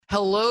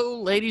Hello,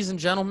 ladies and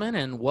gentlemen,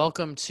 and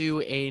welcome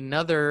to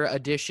another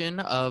edition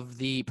of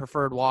the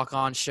Preferred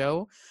Walk-On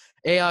Show,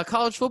 a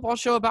college football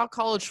show about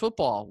college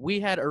football.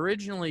 We had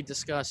originally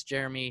discussed,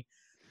 Jeremy,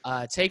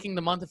 taking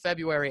the month of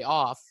February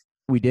off,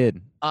 We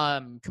did.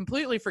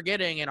 completely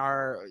forgetting in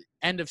our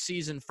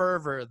end-of-season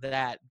fervor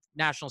that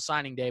National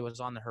Signing Day was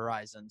on the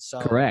horizon.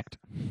 So, Correct.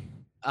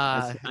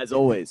 As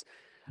always.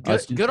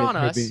 good on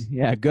us.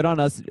 Yeah, good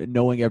on us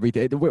knowing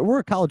everything. We're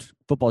a college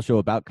football show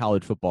about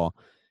college football,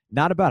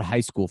 not about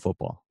high school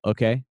football,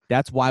 okay?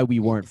 That's why we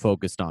weren't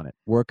focused on it.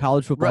 We're a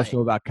college football Right.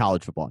 show about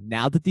college football.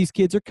 Now that these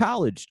kids are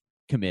college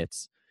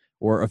commits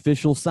or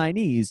official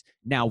signees,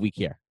 now we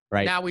care,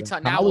 right? Now We're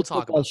a now we'll college talk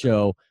football about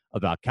show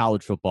about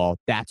college football.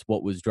 That's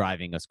what was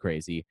driving us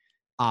crazy.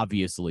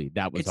 Obviously,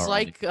 that was It's our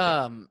like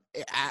only-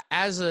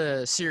 as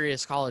a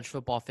serious college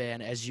football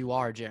fan as you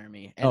are,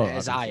 Jeremy, and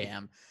as I obviously.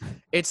 am,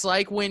 it's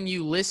like when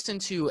you listen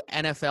to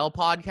NFL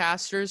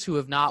podcasters who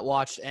have not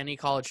watched any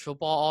college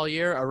football all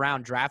year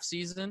around draft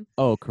season,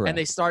 Oh, correct. and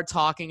they start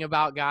talking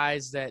about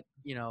guys that,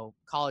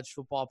 college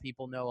football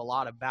people know a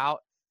lot about,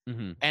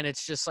 Mm-hmm. and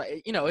it's just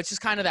like, it's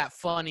just kind of that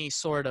funny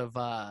sort of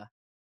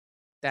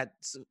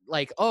that's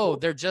like, oh,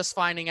 they're just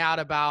finding out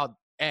about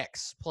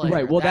X player.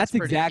 Right. Well, that's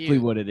pretty exactly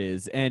cute. what it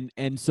is.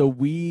 And so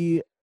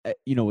we,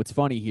 what's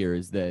funny here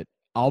is that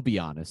I'll be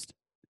honest,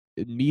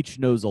 Meech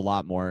knows a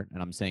lot more,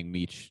 and I'm saying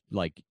Meech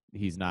like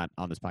he's not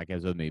on this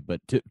podcast with me,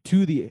 but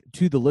to the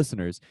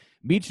listeners,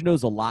 Meech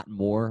knows a lot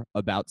more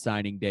about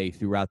signing day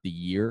throughout the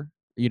year,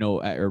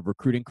 or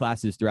recruiting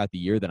classes throughout the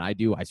year than I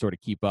do. I sort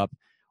of keep up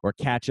or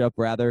catch up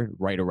rather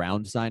right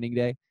around signing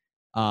day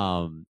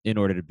in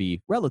order to be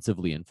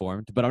relatively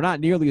informed, but I'm not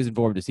nearly as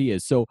informed as he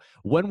is. So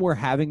when we're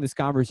having this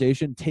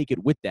conversation, take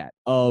it with that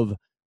of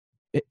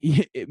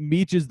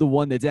Meech is the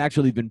one that's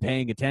actually been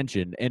paying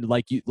attention. And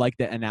like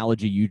the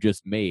analogy you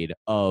just made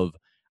of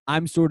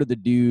I'm sort of the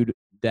dude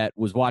that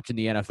was watching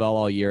the NFL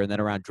all year, and then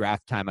around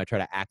draft time, I try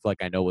to act like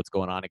I know what's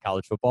going on in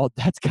college football.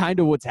 That's kind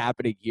of what's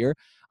happening here.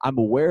 I'm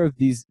aware of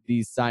these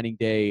signing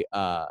day,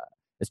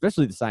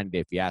 especially the signing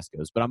day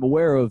fiascos, but I'm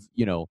aware of,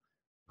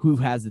 who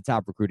has the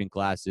top recruiting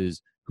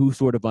classes, who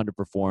sort of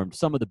underperformed,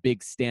 some of the big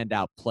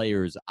standout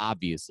players,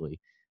 obviously.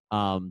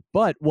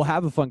 But we'll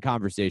have a fun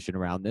conversation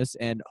around this,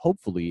 and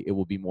hopefully it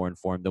will be more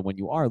informed than when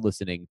you are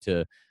listening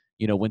to,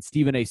 when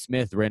Stephen A.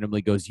 Smith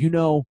randomly goes,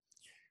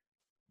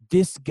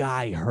 this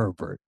guy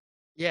Herbert.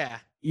 Yeah.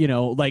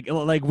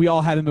 Like we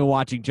all haven't been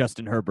watching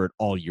Justin Herbert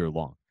all year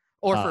long.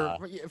 Or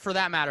for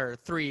that matter,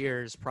 3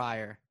 years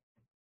prior.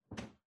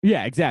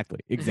 Yeah, exactly.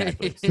 So, Yeah.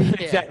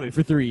 exactly,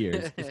 for 3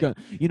 years.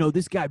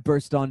 This guy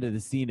burst onto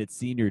the scene at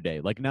senior day.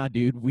 Like, nah,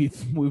 dude,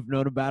 we've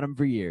known about him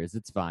for years.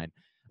 It's fine.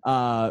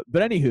 But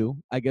anywho,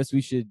 I guess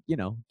we should,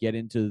 get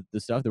into the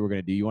stuff that we're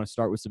gonna do. You want to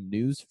start with some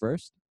news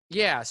first?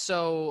 Yeah.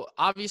 So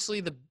obviously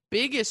the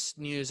biggest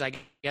news, I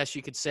guess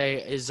you could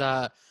say, is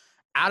out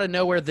of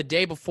nowhere the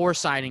day before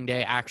signing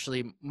day.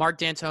 Actually, Mark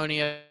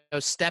D'Antonio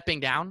stepping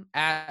down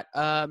at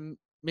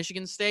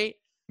Michigan State.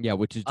 Yeah,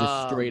 which is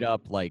just straight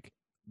up like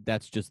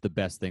that's just the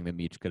best thing that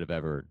Meech could have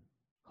ever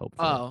hoped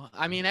for. Oh,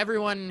 I mean,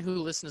 everyone who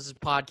listens to this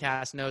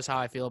podcast knows how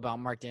I feel about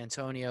Mark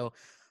D'Antonio.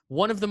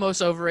 One of the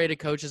most overrated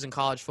coaches in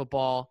college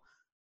football.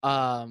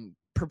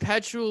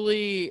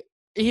 Perpetually,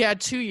 he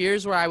had 2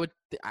 years where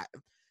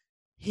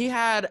he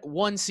had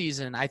one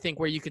season, I think,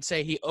 where you could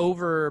say he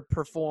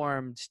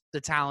overperformed the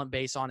talent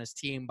base on his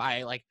team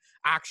by like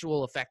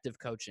actual effective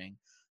coaching.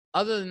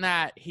 Other than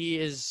that, he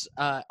is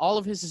all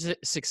of his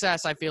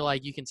success, I feel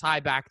like you can tie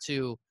back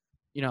to,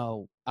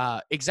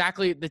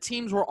 exactly. The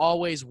teams were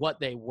always what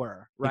they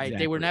were, right? Exactly.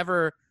 They were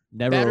never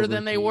better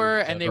than they were,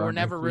 and they were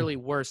never really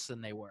worse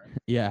than they were.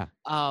 Yeah.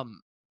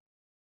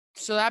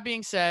 So that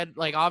being said,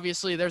 like,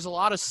 obviously there's a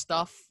lot of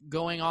stuff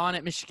going on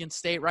at Michigan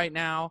State right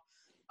now.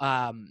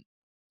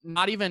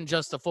 Not even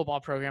just the football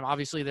program.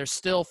 Obviously, there's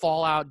still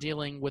fallout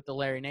dealing with the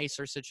Larry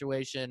Nassar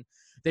situation.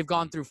 They've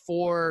gone through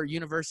 4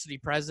 university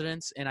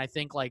presidents in, I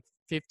think, like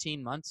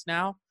 15 months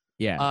now.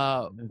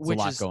 Yeah, which a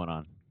lot is going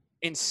on.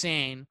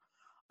 Insane.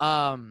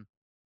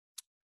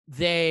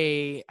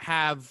 They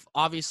have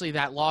obviously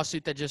that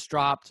lawsuit that just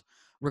dropped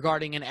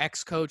regarding an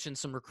ex-coach and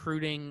some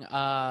recruiting,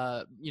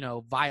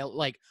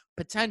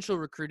 potential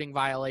recruiting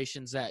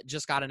violations that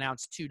just got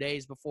announced 2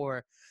 days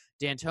before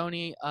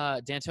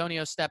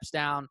D'Antonio steps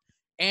down,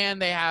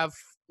 and they have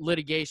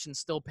litigation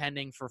still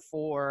pending for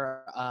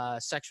 4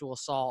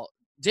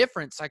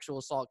 different sexual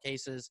assault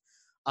cases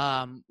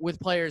with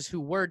players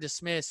who were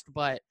dismissed,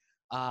 but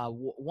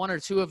 1 or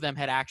 2 of them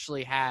had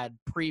actually had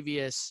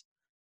previous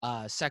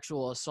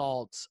sexual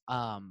assault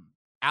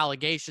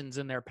allegations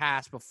in their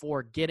past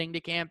before getting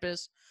to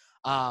campus.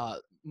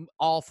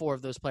 All 4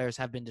 of those players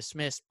have been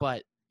dismissed,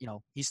 but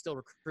he still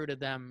recruited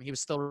them. He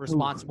was still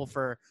responsible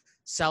for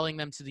selling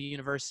them to the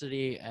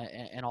university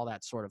and all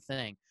that sort of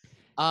thing.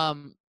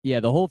 Yeah,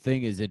 the whole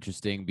thing is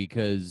interesting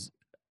because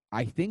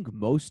I think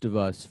most of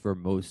us, for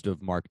most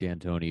of Mark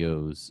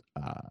D'Antonio's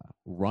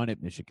run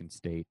at Michigan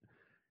State,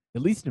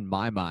 at least in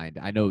my mind,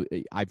 I know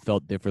I've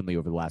felt differently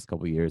over the last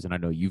couple of years, and I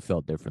know you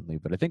felt differently,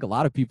 but I think a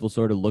lot of people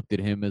sort of looked at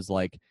him as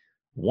like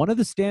one of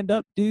the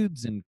stand-up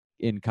dudes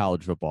in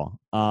college football.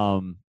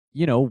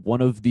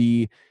 One of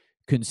the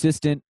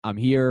consistent, I'm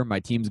here, my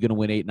team's going to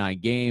win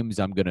 8-9 games,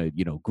 I'm going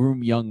to,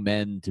 groom young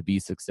men to be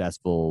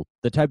successful,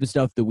 the type of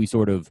stuff that we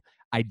sort of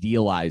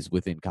idealize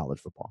within college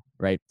football,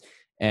 right?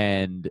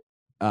 And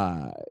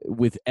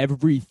with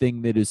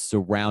everything that is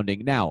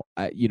surrounding now,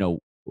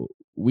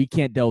 we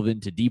can't delve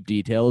into deep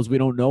details. We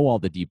don't know all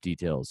the deep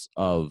details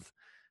of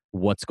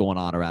what's going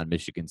on around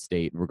Michigan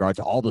State in regard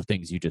to all the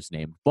things you just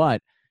named,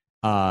 but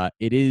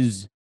it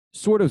is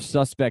sort of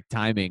suspect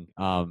timing.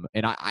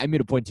 And I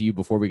made a point to you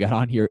before we got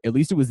on here, at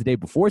least it was the day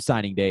before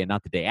signing day and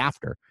not the day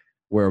after,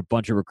 where a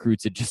bunch of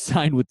recruits had just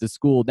signed with the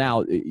school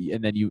now.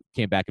 And then you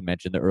came back and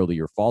mentioned the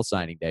earlier fall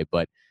signing day.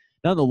 But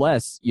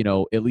nonetheless,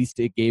 at least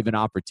it gave an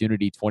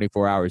opportunity,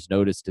 24 hours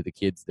notice to the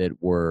kids that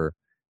were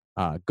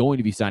going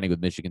to be signing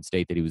with Michigan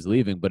State that he was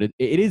leaving. But it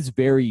is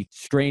very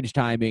strange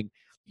timing.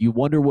 You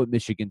wonder what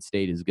Michigan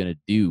State is going to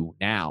do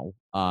now,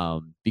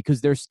 because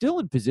they're still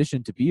in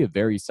position to be a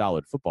very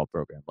solid football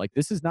program. Like,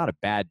 this is not a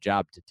bad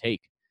job to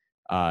take.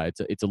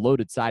 It's a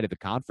loaded side of the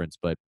conference,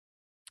 but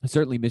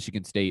certainly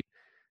Michigan State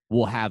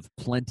will have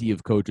plenty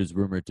of coaches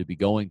rumored to be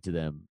going to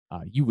them,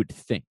 you would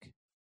think.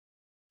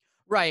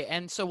 Right,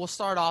 and so we'll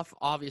start off,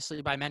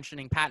 obviously, by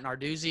mentioning Pat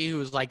Narduzzi, who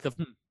was like the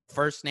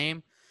first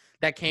name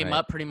that came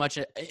up pretty much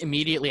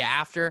immediately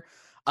after.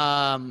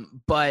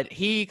 But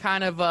he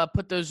kind of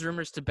put those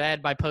rumors to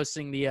bed by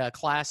posting the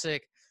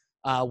classic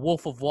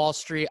Wolf of Wall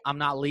Street, I'm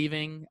not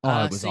leaving it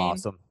was scene.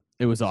 awesome.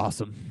 It was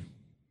awesome.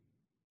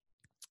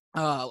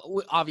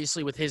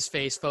 Obviously with his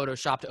face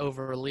photoshopped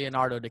over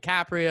Leonardo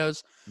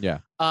DiCaprio's. Yeah.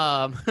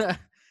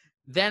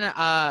 Then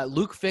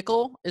Luke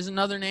Fickell is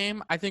another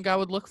name I think I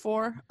would look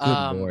for.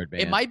 Good Lord,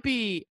 man.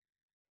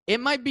 It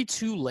might be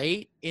too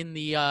late in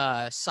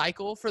the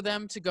cycle for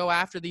them to go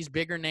after these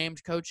bigger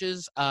named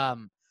coaches.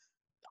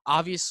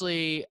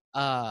 Obviously,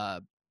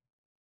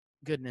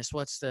 goodness,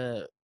 what's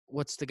the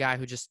guy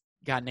who just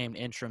got named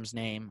interim's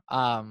name?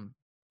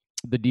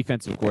 The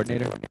defensive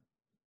coordinator.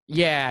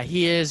 Yeah,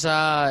 he is.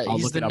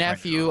 He's the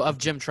nephew of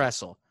Jim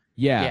Tressel.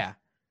 Yeah.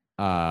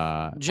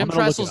 Jim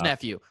Tressel's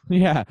nephew.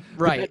 Yeah.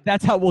 Right.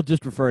 That's how we'll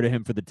just refer to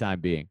him for the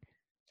time being.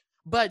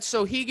 But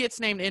so he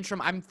gets named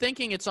interim. I'm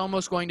thinking it's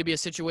almost going to be a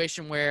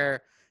situation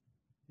where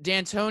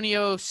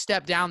D'Antonio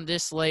stepped down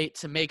this late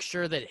to make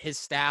sure that his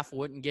staff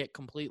wouldn't get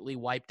completely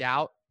wiped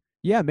out.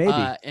 Yeah, maybe.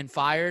 And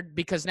fired,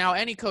 because now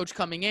any coach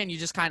coming in, you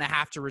just kind of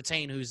have to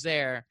retain who's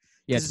there.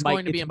 Yeah, it's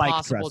going to be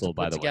impossible to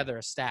put together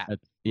a staff.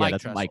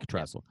 That's Mike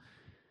Tressel.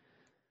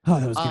 Oh,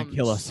 that was going to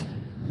kill us.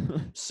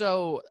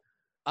 So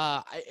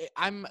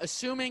I'm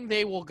assuming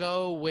they will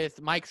go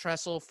with Mike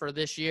Tressel for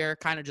this year,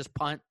 kind of just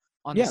punt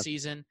on the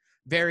season.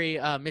 Very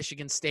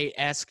Michigan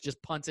State-esque, just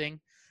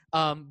punting.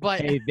 But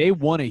hey, they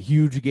won a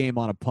huge game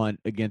on a punt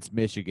against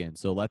Michigan,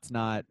 so let's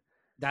not.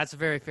 That's a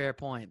very fair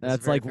point.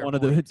 That's like one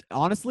of the.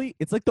 Honestly,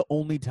 it's like the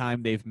only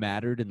time they've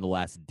mattered in the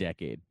last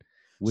decade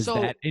was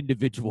that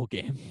individual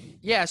game.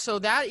 Yeah. So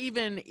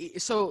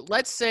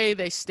let's say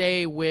they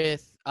stay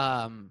with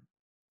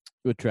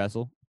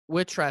Tressel.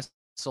 With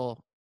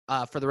Tressel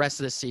for the rest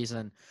of the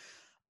season.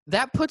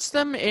 That puts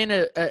them in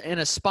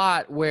a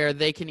spot where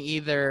they can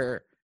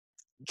either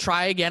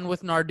try again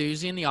with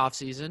Narduzzi in the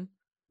offseason.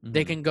 Mm-hmm.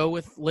 They can go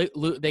with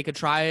they could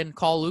try and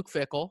call Luke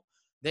Fickell.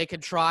 They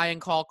could try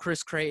and call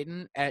Chris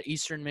Creighton at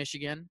Eastern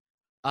Michigan.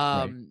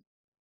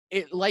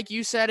 Like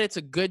you said, it's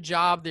a good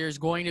job. There's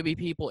going to be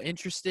people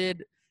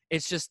interested.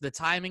 It's just the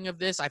timing of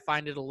this. I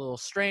find it a little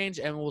strange,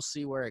 and we'll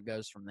see where it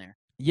goes from there.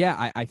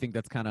 Yeah, I think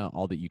that's kind of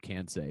all that you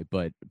can say.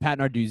 But Pat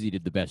Narduzzi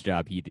did the best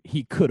job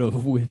he could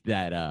have with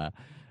that.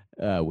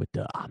 With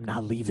the I'm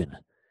not leaving.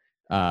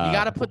 You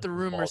got to put the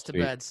rumors to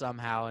bed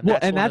somehow,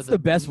 and that's the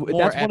best.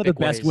 That's one of the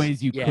best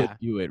ways you could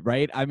do it,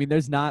 right? I mean,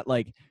 there's not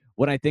like.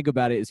 When I think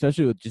about it,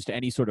 especially with just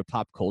any sort of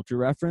pop culture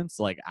reference,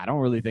 like I don't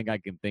really think I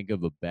can think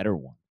of a better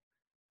one.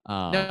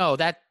 No,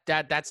 that's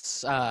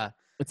it's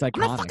iconic.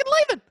 I'm not fucking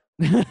leaving.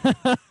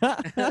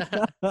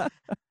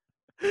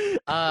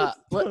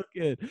 So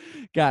good.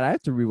 God, I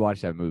have to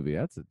rewatch that movie.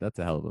 That's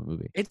a hell of a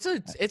movie. It's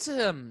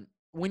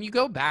when you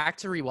go back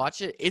to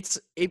rewatch it,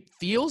 it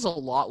feels a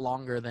lot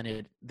longer than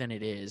it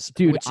is.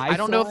 Dude, which I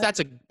don't know if that's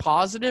a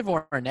positive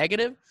or a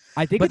negative.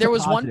 I think there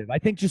was positive. I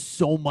think just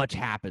so much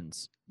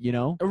happens,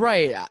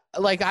 Right.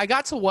 Like I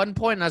got to one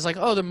point and I was like,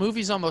 oh, the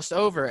movie's almost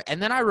over. And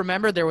then I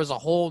remember there was a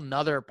whole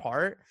nother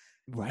part.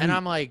 Right. And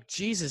I'm like,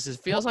 Jesus, it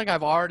feels like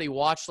I've already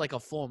watched like a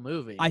full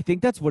movie. I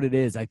think that's what it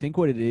is. I think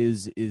what it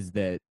is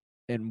that,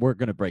 and we're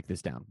going to break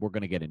this down. We're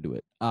going to get into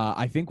it.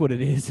 I think what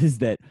it is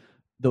that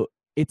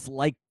it's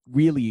like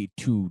really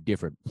two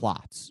different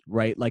plots,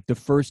 right? Like the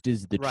first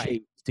is the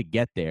chase to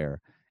get there.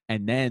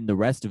 And then the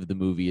rest of the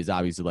movie is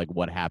obviously like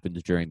what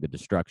happens during the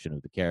destruction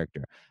of the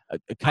character.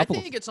 I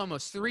think it's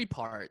almost three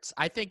parts.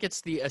 I think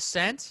it's the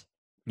ascent,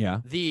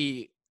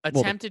 the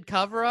attempted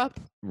cover-up,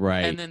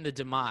 right, and then the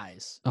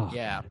demise. Oh,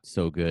 yeah, it's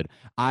so good.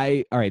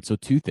 All right. So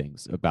two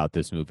things about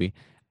this movie.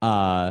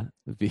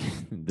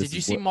 Did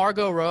you see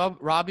Margot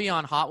Robbie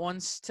on Hot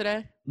Ones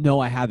today?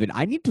 No, I haven't.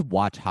 I need to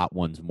watch Hot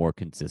Ones more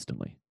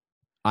consistently.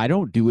 I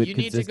don't do it You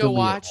need to go consistently at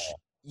watch. all.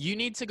 You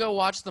need to go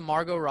watch the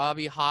Margot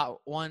Robbie Hot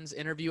Ones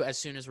interview as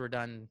soon as we're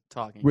done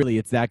talking. Really,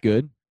 it's that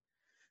good?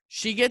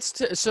 She gets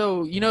to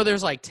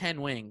there's like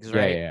 10 wings, Yeah,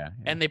 right? yeah.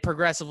 And they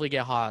progressively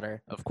get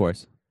hotter. Of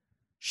course.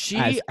 She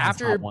As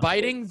hot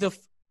ones do.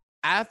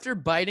 after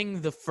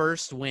biting the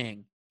first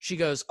wing, she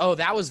goes, "Oh,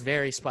 that was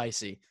very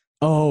spicy."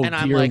 Oh, And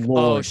I'm dear like, "Oh,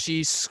 Lord.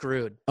 she's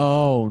screwed."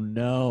 Oh,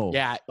 no.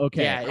 Yeah.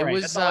 Okay. Yeah, All it right.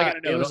 was That's all I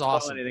gotta know. it was Don't spoil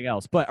awesome. anything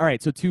else. But all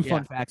right, so two Yeah.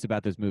 fun facts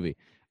about this movie.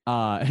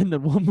 And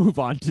then we'll move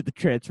on to the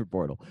transfer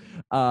portal.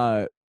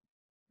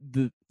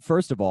 The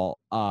first of all,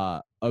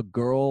 a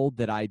girl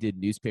that I did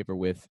newspaper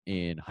with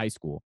in high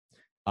school,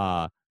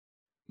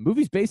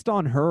 movie's based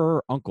on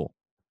her uncle.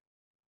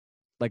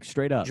 Like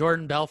straight up.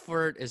 Jordan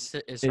Belfort is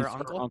her Her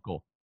uncle?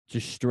 uncle.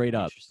 Just straight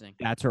up. Interesting.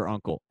 That's her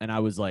uncle. And I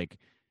was like,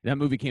 that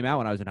movie came out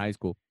when I was in high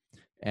school.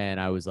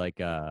 And I was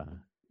like,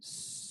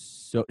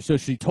 so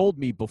she told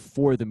me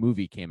before the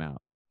movie came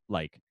out,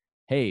 like,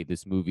 hey,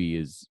 this movie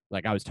is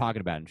like, I was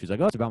talking about it, and she's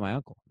like, oh, it's about my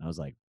uncle. And I was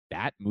like,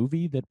 that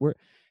movie that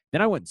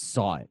then I went and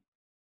saw it.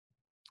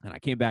 And I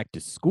came back to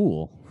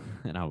school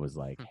and I was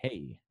like,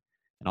 hey,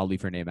 and I'll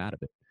leave her name out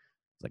of it.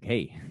 It's like,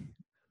 hey,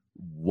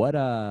 what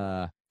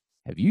have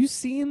you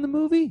seen the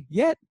movie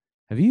yet?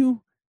 Have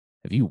you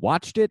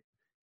watched it?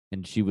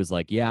 And she was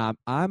like, yeah,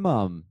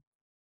 I'm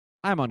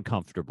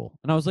uncomfortable.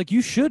 And I was like,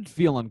 you should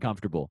feel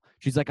uncomfortable.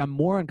 She's like, I'm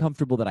more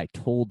uncomfortable that I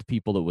told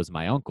people it was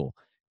my uncle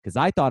because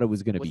I thought it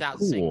was going to be Without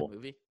cool. seeing the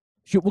movie.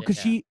 Because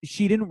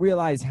she didn't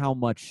realize how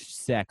much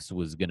sex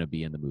was going to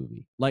be in the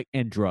movie, like,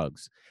 and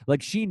drugs.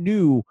 Like, she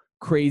knew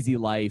crazy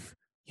life,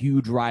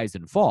 huge rise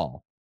and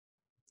fall,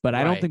 but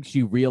I don't think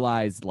she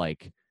realized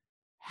like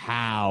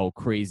how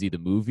crazy the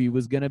movie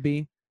was going to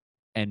be.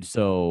 And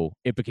so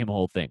it became a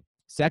whole thing.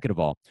 Second of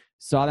all,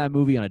 saw that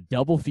movie on a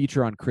double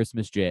feature on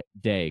Christmas Day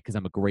because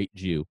I'm a great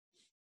Jew.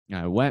 And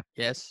I went.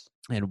 Yes.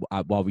 And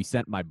while we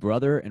sent my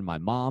brother and my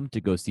mom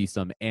to go see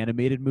some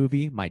animated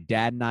movie, my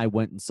dad and I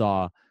went and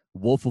saw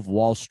Wolf of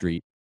Wall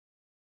Street.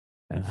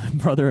 And my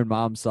brother and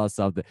mom saw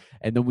something.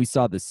 And then we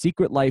saw The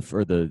Secret Life,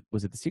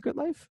 was it The Secret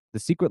Life? The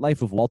Secret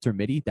Life of Walter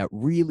Mitty, that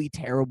really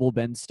terrible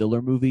Ben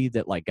Stiller movie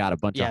that like got a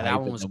bunch of hype. Yeah,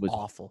 that one was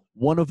awful.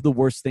 One of the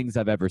worst things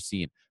I've ever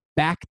seen.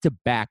 Back to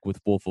back with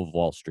Wolf of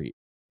Wall Street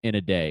in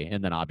a day.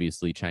 And then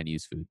obviously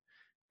Chinese food.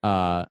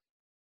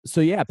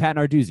 So yeah, Pat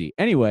Narduzzi.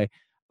 Anyway,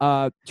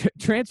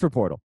 transfer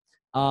portal.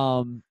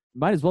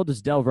 Might as well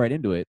just delve right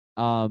into it.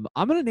 I'm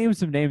going to name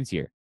some names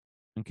here.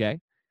 Okay. A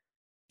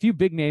few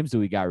big names that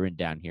we got written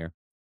down here.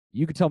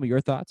 You can tell me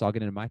your thoughts. I'll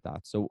get into my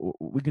thoughts. So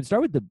we can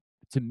start with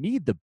to me,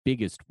 the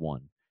biggest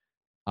one.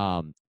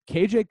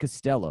 KJ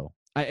Costello.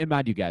 And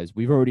mind you guys,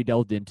 we've already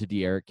delved into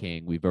De'Aaron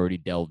King. We've already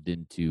delved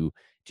into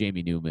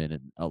Jamie Newman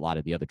and a lot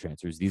of the other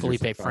transfers. These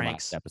Felipe are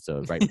Franks. last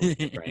episode, right?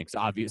 Felipe Franks,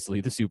 obviously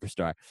the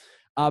superstar.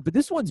 But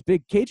this one's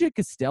big. KJ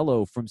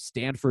Costello from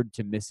Stanford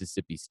to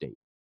Mississippi State.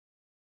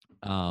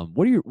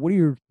 What are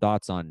your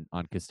thoughts on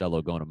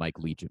Costello going to Mike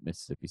Leach at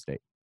Mississippi State?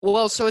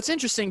 Well, so it's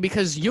interesting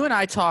because you and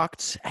I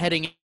talked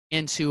heading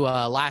into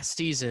last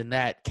season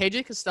that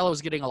KJ Costello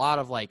was getting a lot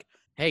of like,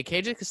 hey,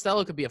 KJ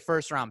Costello could be a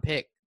first-round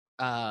pick,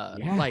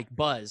 like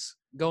buzz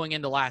going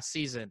into last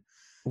season.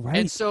 Right.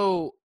 And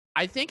so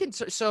I think in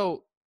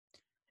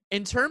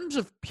terms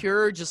of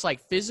pure just like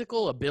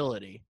physical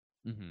ability,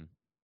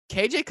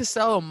 KJ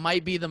Costello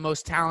might be the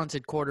most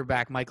talented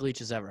quarterback Mike Leach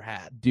has ever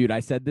had. Dude, I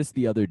said this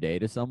the other day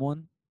to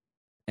someone,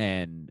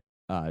 and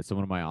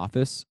someone in my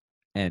office,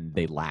 and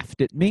they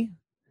laughed at me.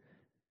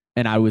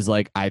 And I was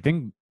like, I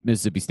think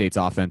Mississippi State's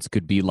offense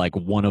could be like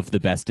one of the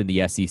best in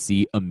the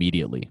SEC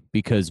immediately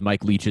because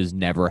Mike Leach has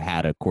never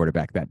had a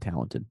quarterback that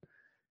talented.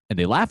 And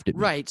they laughed at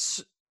me.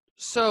 Right.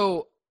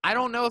 So I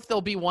don't know if they'll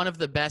be one of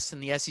the best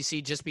in the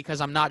SEC just because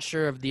I'm not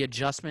sure of the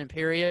adjustment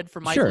period for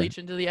Mike Leach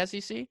into the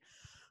SEC.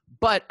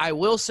 But I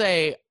will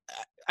say,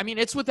 I mean,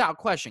 it's without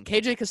question.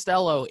 KJ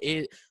Costello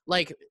is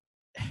like,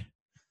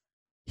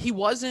 he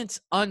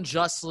wasn't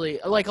unjustly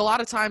like a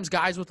lot of times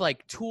guys with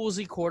like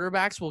toolsy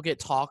quarterbacks will get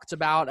talked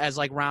about as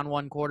like round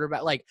one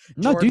quarterback, like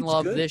Jordan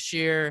Love this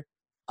year,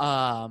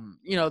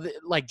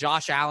 like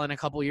Josh Allen a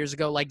couple years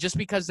ago, like just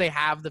because they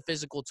have the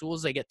physical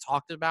tools, they get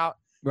talked about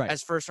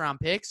as first round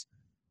picks.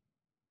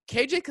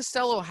 KJ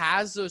Costello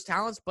has those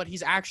talents, but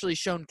he's actually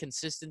shown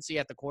consistency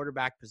at the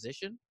quarterback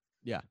position.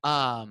 Yeah.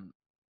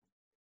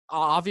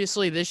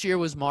 Obviously this year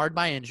was marred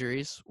by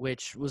injuries,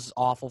 which was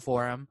awful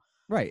for him.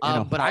 Right.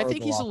 But I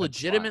think he's a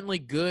legitimately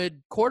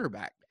good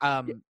quarterback.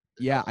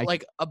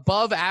 Like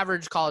above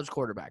average college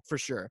quarterback for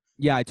sure.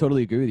 Yeah, I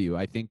totally agree with you.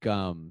 I think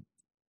the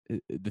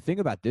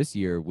thing about this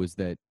year was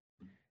that,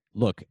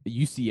 look,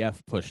 UCF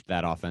pushed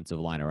that offensive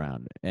line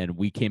around, and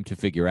we came to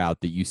figure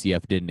out that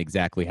UCF didn't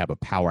exactly have a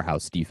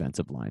powerhouse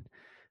defensive line.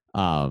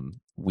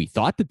 We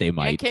thought that they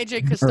might. And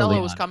KJ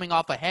Costello was coming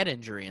off a head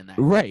injury in that.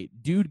 Right.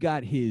 Dude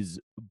got his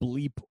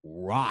bleep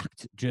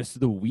rocked just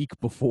the week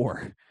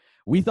before.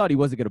 We thought he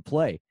wasn't going to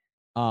play.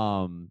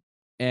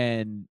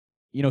 And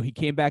he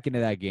came back into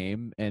that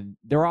game, and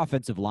their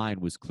offensive line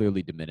was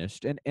clearly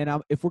diminished. And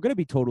if we're going to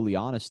be totally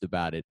honest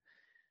about it,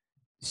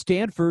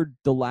 Stanford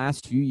the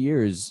last few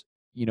years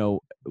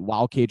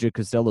while KJ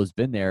Costello's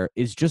been there,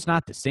 is just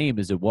not the same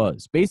as it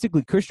was.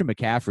 Basically, Christian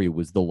McCaffrey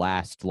was the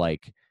last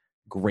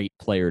great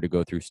player to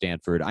go through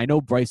Stanford. I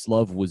know Bryce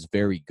Love was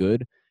very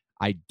good.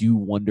 I do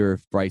wonder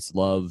if Bryce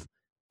Love,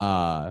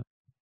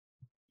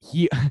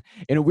 he,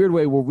 in a weird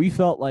way, where we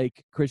felt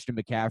like Christian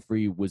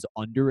McCaffrey was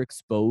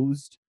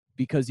underexposed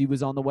because he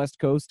was on the West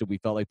Coast and we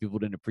felt like people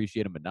didn't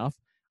appreciate him enough.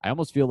 I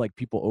almost feel like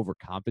people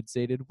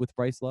overcompensated with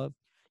Bryce Love.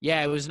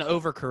 Yeah, it was an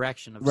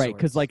overcorrection of right,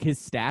 because sorts. his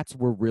stats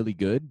were really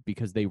good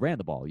because they ran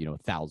the ball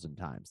 1,000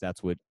 times.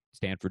 That's what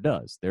Stanford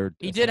does.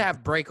 He did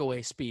have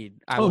breakaway speed.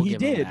 He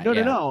did.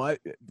 That, No.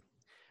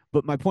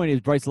 But my point is,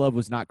 Bryce Love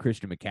was not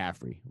Christian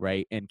McCaffrey,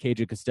 right? And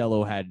KJ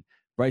Costello had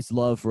Bryce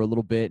Love for a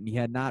little bit, and he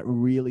had not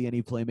really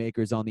any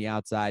playmakers on the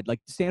outside.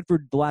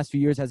 Stanford, the last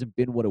few years hasn't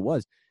been what it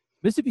was.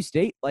 Mississippi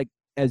State,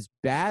 as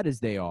bad as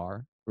they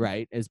are,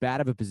 right, as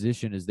bad of a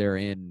position as they're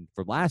in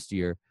from last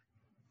year,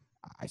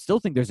 I still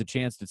think there's a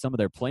chance that some of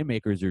their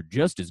playmakers are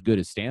just as good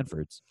as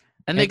Stanford's.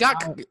 And they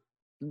got.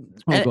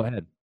 Go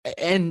ahead.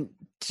 And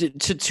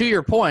to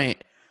your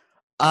point,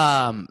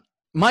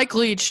 Mike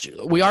Leach,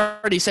 we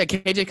already said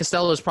KJ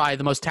Costello is probably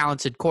the most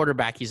talented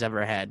quarterback he's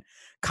ever had.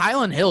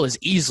 Kylan Hill is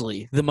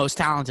easily the most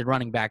talented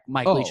running back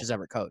Mike Leach has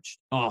ever coached.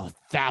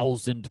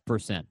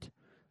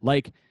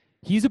 1,000%.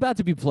 He's about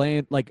to be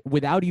playing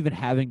without even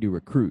having to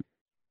recruit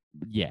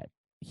yet.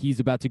 He's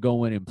about to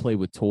go in and play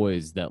with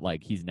toys that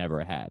he's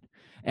never had.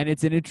 And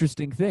it's an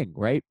interesting thing,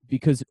 right?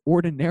 Because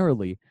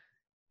ordinarily,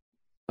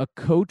 a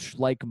coach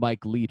like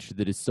Mike Leach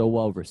that is so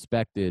well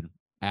respected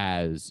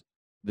as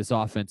this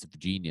offensive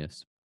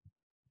genius,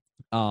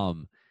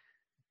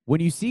 when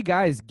you see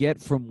guys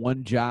get from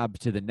one job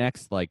to the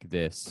next like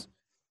this,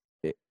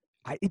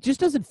 it just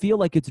doesn't feel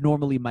like it's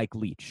normally Mike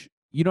Leach.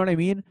 You know what I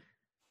mean?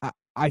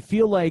 I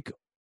feel like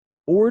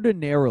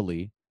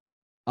ordinarily,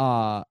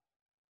 I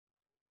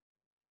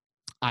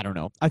don't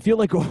know. I feel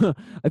like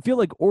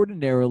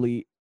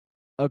ordinarily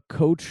a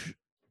coach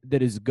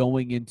that is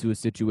going into a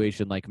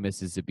situation like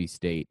Mississippi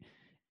State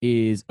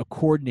is a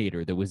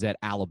coordinator that was at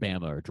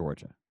Alabama or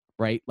Georgia,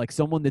 right?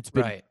 Someone that's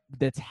been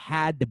that's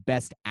had the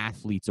best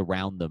athletes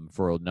around them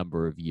for a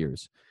number of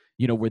years,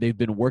 where they've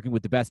been working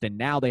with the best, and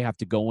now they have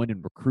to go in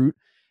and recruit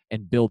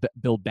and build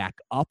back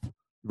up,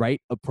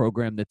 right? A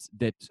program that's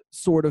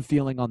sort of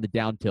feeling on the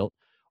down tilt.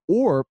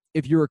 Or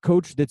if you're a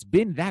coach that's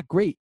been that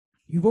great,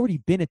 you've already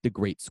been at the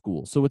great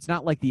school. So it's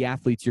not like the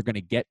athletes you're going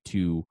to get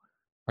to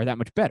are that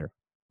much better,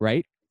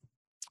 right?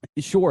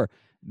 Sure,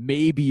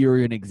 maybe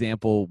you're an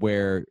example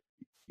where,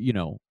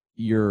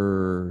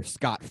 you're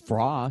Scott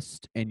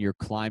Frost and you're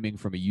climbing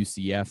from a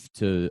UCF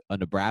to a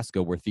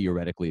Nebraska where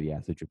theoretically the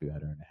athlete should be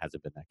better, and it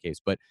hasn't been that case.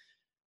 But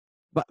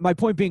my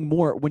point being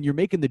more, when you're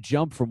making the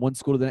jump from one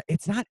school to the next,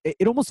 it's not,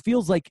 it almost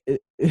feels like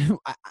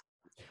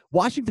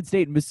Washington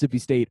State and Mississippi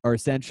State are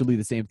essentially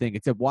the same thing,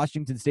 except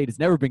Washington State has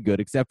never been good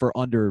except for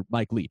under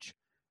Mike Leach,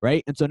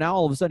 right? And so now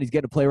all of a sudden he's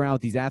getting to play around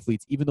with these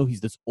athletes, even though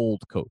he's this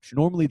old coach.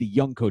 Normally the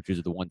young coaches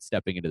are the ones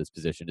stepping into this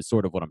position, is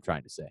sort of what I'm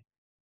trying to say.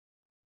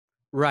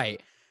 Right.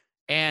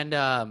 And,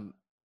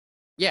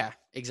 yeah,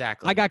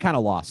 exactly. I got kind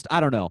of lost. I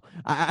don't know.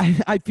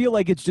 I feel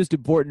like it's just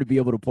important to be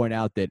able to point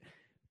out that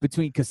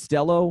between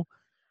Costello,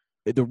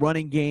 the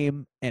running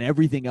game, and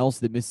everything else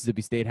that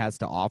Mississippi State has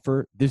to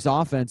offer, this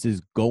offense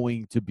is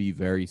going to be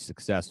very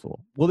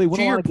successful. Will they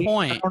win a lot of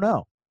games? I don't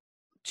know.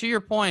 To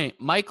your point,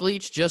 Mike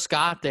Leach just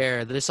got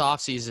there this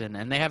offseason,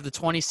 and they have the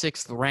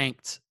 26th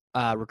ranked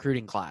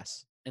recruiting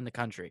class in the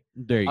country.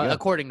 There you go.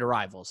 According to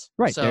Rivals.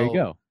 Right, so, there you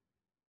go.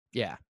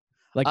 Yeah.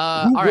 Who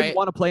wouldn't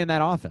want to play in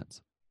that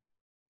offense?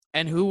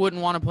 And who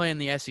wouldn't want to play in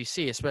the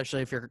SEC,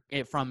 especially if you're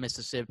from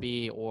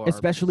Mississippi or...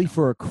 Especially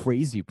for a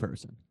crazy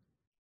person.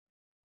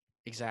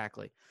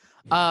 Exactly.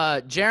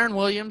 Jarren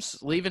Williams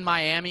leaving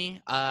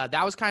Miami.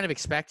 That was kind of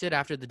expected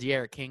after the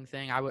De'Aaron King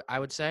thing, I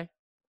would say.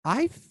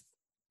 And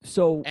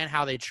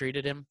how they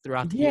treated him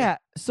throughout the year. Yeah,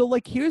 so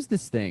here's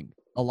this thing.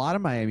 A lot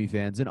of Miami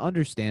fans, and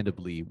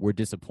understandably, were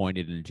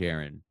disappointed in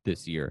Jarren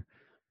this year.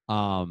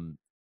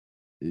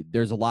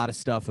 There's a lot of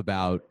stuff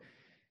about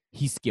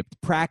he skipped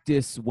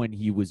practice when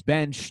he was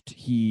benched.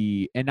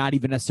 And not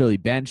even necessarily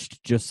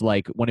benched, just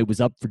when it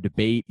was up for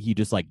debate, he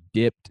just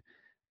dipped.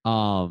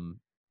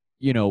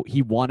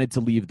 He wanted to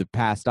leave the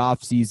past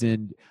off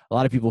season. A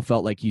lot of people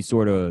felt like he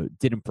sort of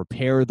didn't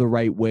prepare the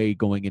right way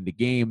going into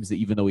games,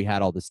 even though he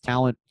had all this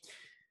talent.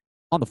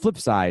 On the flip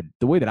side,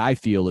 the way that I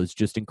feel is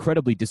just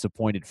incredibly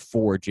disappointed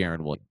for Jarren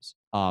Williams.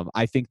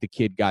 I think the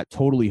kid got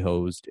totally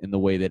hosed in the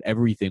way that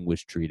everything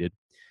was treated.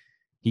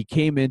 He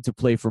came in to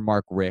play for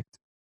Mark Richt.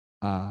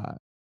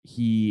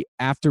 He,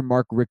 after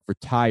Mark Richt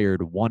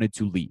retired, wanted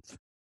to leave.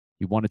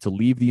 He wanted to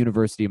leave the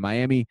University of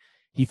Miami.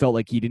 He felt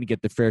like he didn't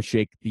get the fair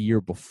shake the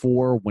year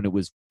before when it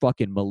was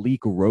fucking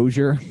Malik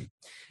Rozier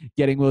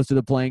getting most of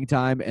the playing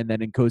time, and then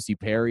N'Kosi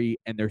Perry,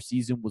 and their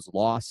season was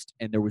lost,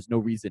 and there was no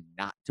reason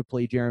not to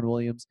play Jarren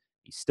Williams.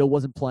 He still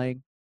wasn't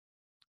playing.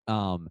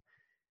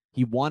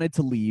 He wanted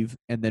to leave,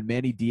 and then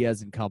Manny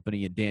Diaz and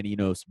company and Dan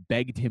Enos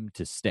begged him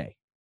to stay.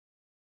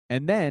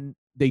 And then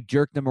they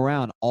jerked him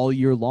around all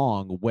year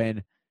long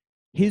when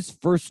his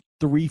first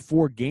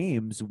 3-4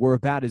 games were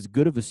about as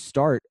good of a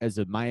start as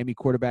a Miami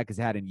quarterback has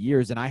had in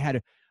years. And I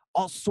had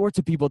all sorts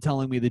of people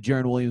telling me that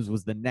Jarren Williams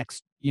was the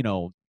next,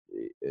 the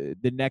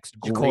next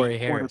Ja'Cory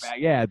great Harris.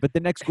 quarterback. Yeah, but the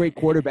next great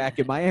quarterback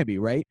in Miami,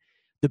 right?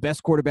 The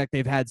best quarterback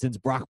they've had since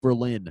Brock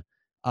Berlin.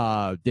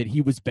 That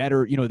he was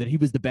better, that he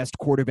was the best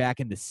quarterback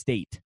in the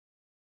state.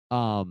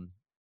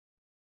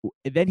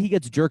 Then he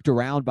gets jerked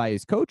around by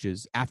his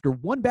coaches after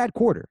one bad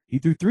quarter. He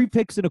threw 3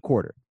 picks in a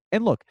quarter.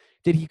 And look,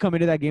 did he come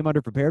into that game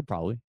underprepared?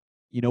 Probably.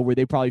 Were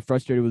they probably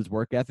frustrated with his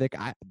work ethic?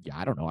 I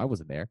don't know. I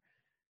wasn't there.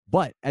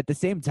 But at the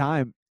same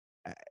time,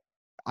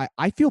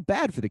 I feel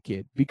bad for the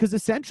kid because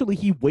essentially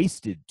he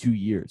wasted 2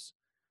 years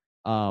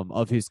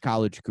of his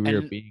college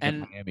career being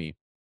in Miami.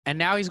 And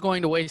now he's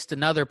going to waste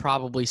another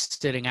probably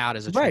sitting out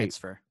as a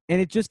transfer. And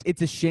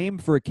it's a shame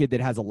for a kid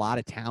that has a lot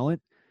of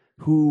talent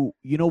who,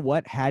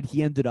 had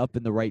he ended up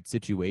in the right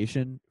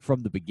situation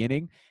from the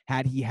beginning,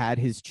 had he had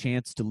his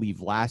chance to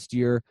leave last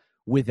year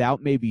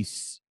without maybe,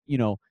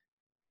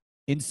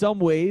 in some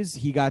ways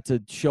he got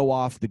to show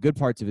off the good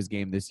parts of his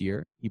game this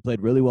year. He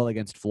played really well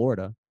against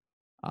Florida.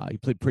 He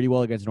played pretty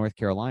well against North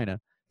Carolina.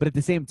 But at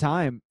the same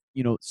time,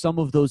 some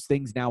of those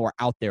things now are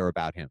out there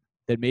about him,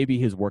 that maybe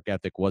his work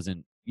ethic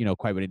wasn't,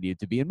 quite what it needed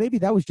to be. And maybe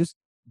that was just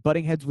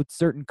butting heads with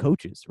certain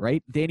coaches,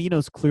 right? Dan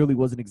Enos clearly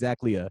wasn't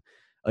exactly a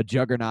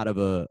juggernaut of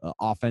a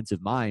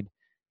offensive mind.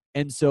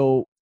 And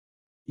so,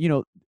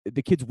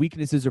 the kid's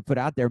weaknesses are put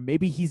out there.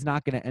 Maybe he's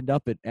not going to end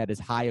up at as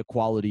high a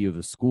quality of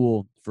a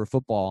school for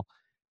football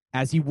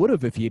as he would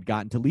have if he had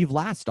gotten to leave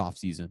last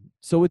offseason.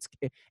 So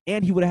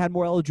and he would have had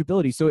more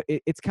eligibility. So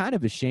it's kind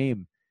of a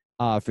shame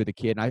for the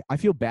kid. And I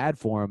feel bad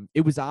for him.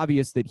 It was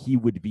obvious that he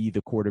would be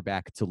the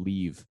quarterback to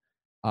leave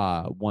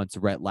once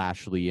Rhett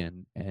Lashley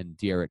and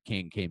De'Aaron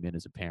King came in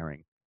as a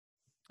pairing.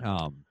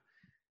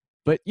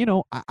 But,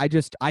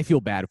 I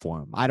feel bad for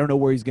him. I don't know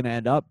where he's going to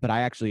end up, but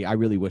I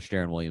really wish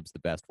Jarren Williams the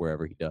best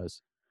wherever he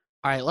does.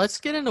 All right, let's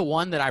get into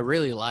one that I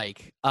really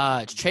like.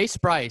 Chase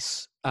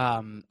Bryce,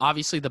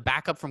 obviously the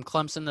backup from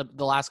Clemson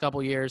the last couple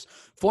of years,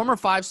 former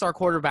 5-star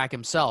quarterback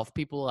himself.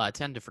 People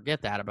tend to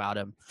forget that about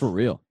him. For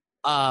real.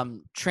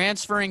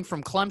 Transferring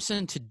from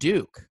Clemson to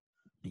Duke.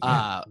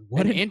 Yeah,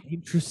 what an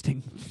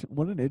interesting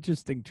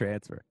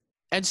transfer.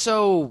 And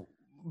so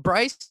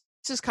Bryce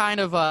is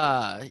kind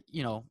of,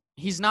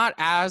 he's not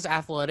as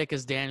athletic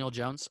as Daniel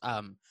Jones.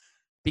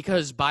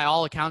 Because by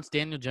all accounts,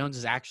 Daniel Jones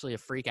is actually a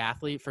freak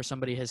athlete for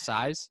somebody his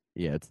size.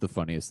 Yeah, it's the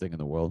funniest thing in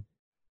the world.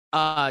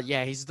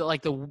 Yeah, he's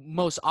the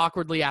most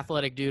awkwardly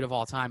athletic dude of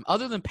all time,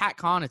 other than Pat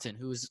Connaughton,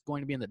 who is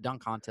going to be in the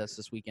dunk contest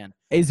this weekend.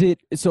 Is it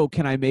so?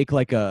 Can I make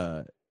like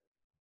a?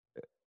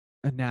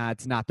 Nah,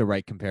 it's not the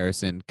right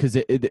comparison because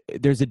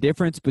there's a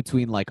difference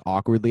between like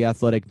awkwardly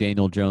athletic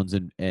Daniel Jones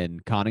and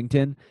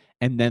Connaughton,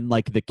 and then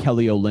like the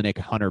Kelly Olynyk,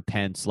 Hunter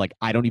Pence. Like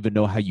I don't even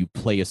know how you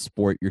play a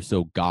sport. You're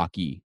so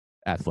gawky.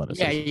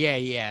 Athleticism.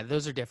 Yeah.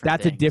 Those are different.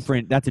 That's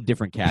a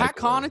different category.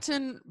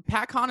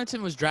 Pat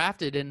Connaughton was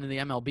drafted into the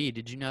MLB.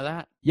 Did you know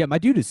that? Yeah, my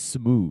dude is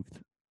smooth.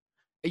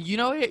 You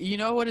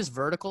know what his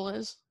vertical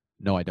is?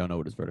 No, I don't know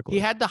what his vertical is. He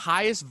had the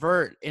highest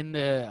vert in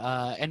the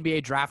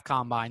NBA draft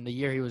combine the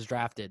year he was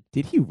drafted.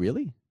 Did he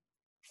really?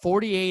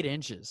 48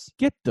 inches.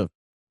 Get the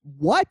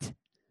what?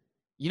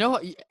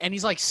 And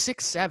he's like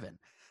 6'7".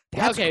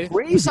 That's okay.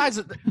 Crazy.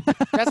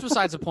 That's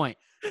besides the point.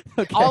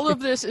 Okay. All of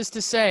this is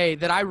to say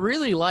that I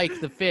really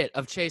like the fit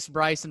of Chase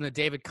Bryce in the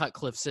David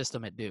Cutcliffe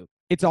system at Duke.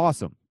 It's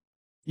awesome.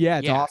 Yeah,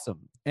 it's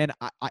awesome. And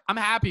I'm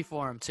happy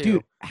for him too.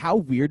 Dude, how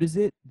weird is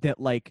it that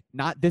like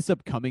not this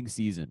upcoming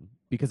season,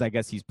 because I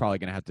guess he's probably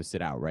gonna have to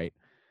sit out, right?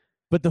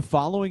 But the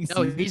following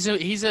season,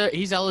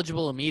 he's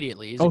eligible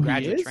immediately. He's a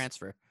graduate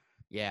transfer.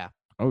 Yeah.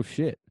 Oh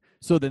shit.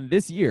 So then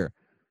this year,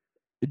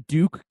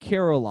 Duke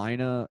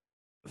Carolina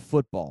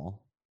football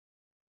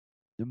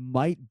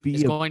might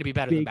be going to be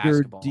better than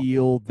bigger basketball.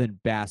 Deal than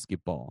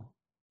basketball.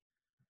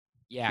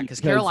 Yeah, because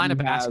Carolina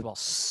basketball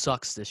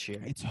sucks this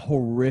year. It's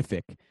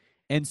horrific.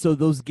 And so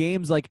those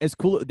games, like, as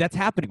cool, that's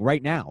happening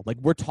right now. Like,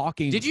 we're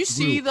talking. Did you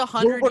see the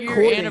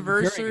 100-year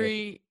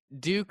anniversary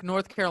Duke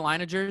North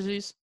Carolina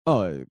jerseys?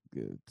 Oh,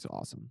 it's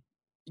awesome.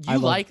 You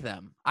like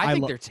them. I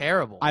think they're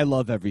terrible. I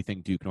love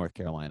everything Duke North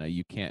Carolina.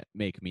 You can't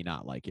make me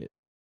not like it.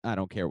 I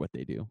don't care what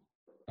they do.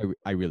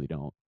 I really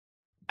don't.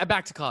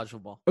 Back to college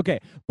football. Okay,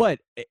 but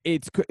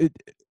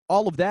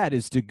all of that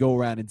is to go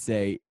around and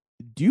say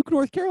Duke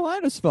North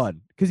Carolina's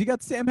fun because you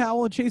got Sam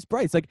Howell and Chase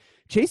Bryce. Like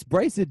Chase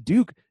Bryce at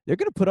Duke, they're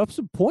going to put up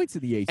some points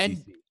in the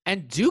ACC.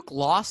 And Duke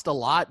lost a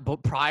lot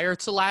prior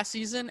to last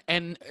season,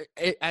 and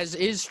as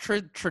is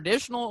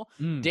traditional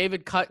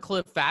David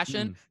Cutcliffe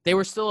fashion, they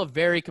were still a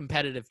very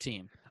competitive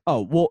team.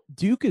 Oh, well,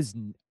 Duke is,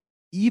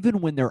 even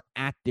when they're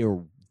at their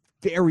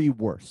very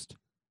worst,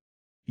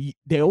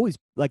 they always,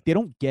 like, they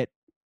don't get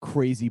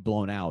crazy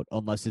blown out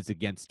unless it's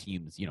against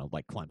teams,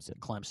 like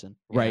Clemson.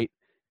 Right? Yeah.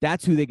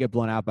 That's who they get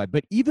blown out by.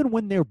 But even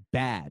when they're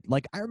bad,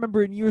 like I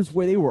remember in years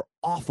where they were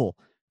awful,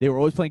 they were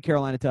always playing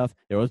Carolina tough.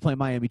 They were always playing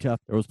Miami tough.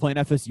 They were always playing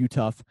FSU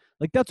tough.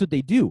 Like that's what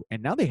they do.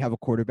 And now they have a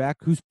quarterback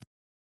who's,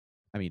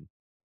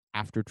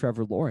 after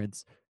Trevor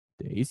Lawrence,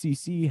 the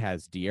ACC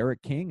has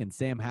De'Aaron King and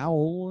Sam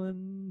Howell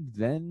and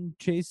then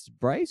Chase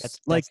Bryce.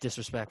 That's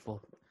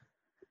disrespectful.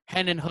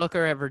 Hendon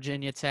Hooker at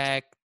Virginia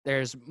Tech.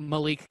 There's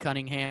Malik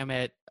Cunningham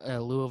at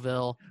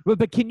Louisville.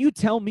 But can you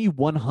tell me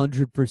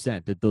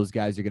 100% that those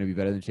guys are going to be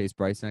better than Chase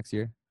Bryce next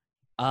year?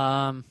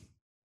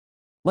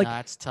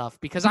 That's tough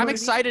because I'm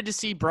excited to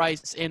see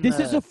Bryce in. This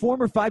is a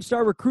former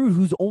 5-star recruit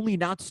who's only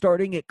not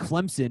starting at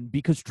Clemson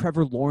because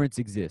Trevor Lawrence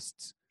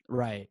exists.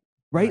 Right.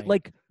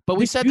 Like, but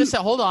we said this.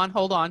 Hold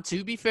on.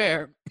 To be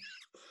fair,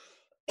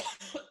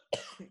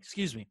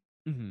 excuse me.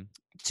 Mm-hmm.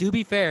 To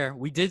be fair,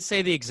 we did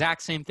say the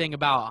exact same thing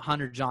about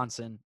Hunter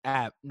Johnson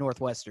at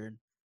Northwestern.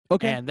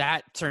 Okay. And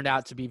that turned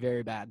out to be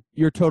very bad.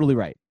 You're totally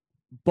right.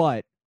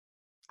 But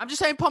I'm just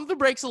saying pump the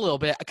brakes a little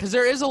bit because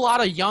there is a lot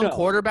of young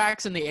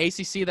quarterbacks in the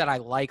ACC that I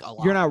like a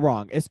lot. You're not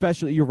wrong.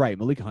 Especially, you're right.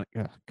 Malik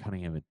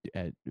Cunningham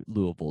at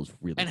Louisville is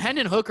really And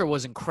Hendon Hooker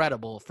was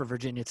incredible for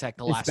Virginia Tech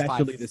the last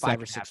five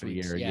or 6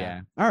 weeks.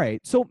 Yeah. All right.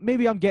 So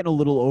maybe I'm getting a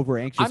little over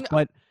anxious,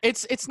 but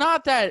it's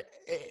not that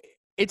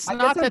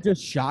I'm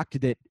just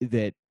shocked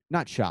that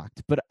not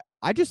shocked, but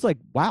I just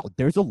wow,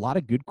 there's a lot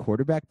of good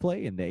quarterback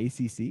play in the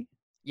ACC.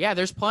 Yeah,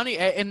 there's plenty,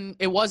 and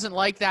it wasn't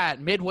like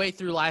that midway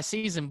through last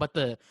season, but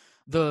the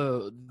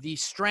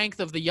strength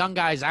of the young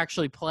guys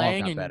actually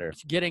playing and better.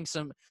 Getting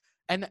some.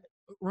 And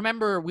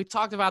remember, we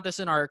talked about this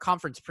in our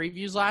conference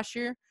previews last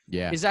year.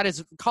 Yeah, is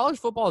that college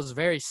football is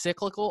very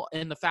cyclical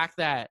in the fact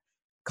that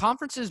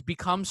conferences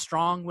become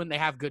strong when they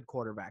have good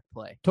quarterback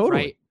play.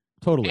 Totally, right?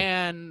 Totally.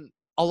 And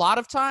a lot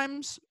of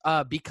times,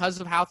 because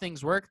of how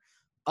things work,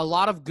 a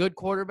lot of good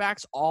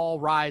quarterbacks all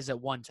rise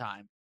at one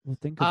time. Well,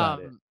 think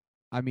about it.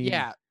 I mean,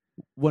 yeah.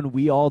 When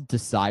we all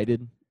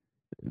decided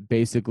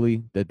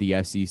basically that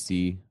the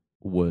SEC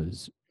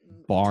was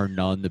bar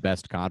none the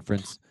best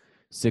conference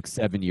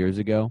 6-7 years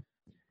ago,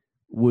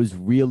 was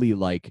really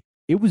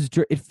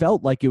it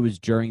felt like it was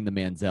during the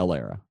Manziel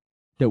era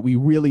that we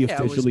really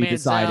officially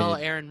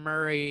decided. Aaron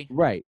Murray,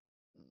 right?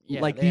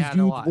 Yeah, these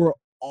dudes were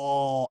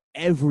all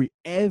every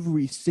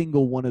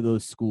single one of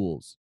those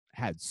schools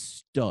had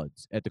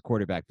studs at the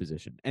quarterback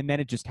position, and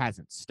then it just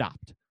hasn't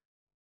stopped.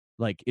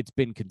 It's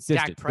been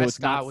consistent. Dak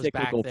Prescott was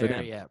back there, for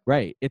them.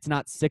 Right. It's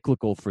not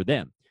cyclical for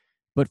them.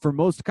 But for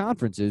most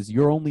conferences,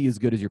 you're only as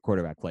good as your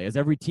quarterback play, as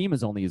every team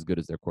is only as good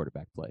as their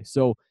quarterback play.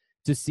 So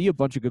to see a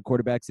bunch of good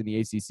quarterbacks in the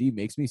ACC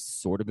makes me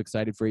sort of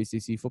excited for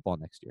ACC football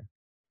next year.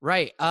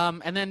 Right.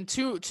 And then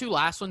two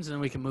last ones, and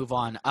then we can move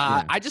on.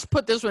 I just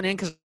put this one in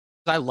because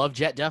I love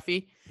Jet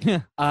Duffy.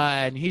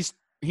 And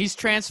he's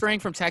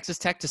transferring from Texas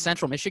Tech to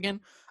Central Michigan.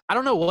 I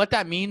don't know what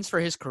that means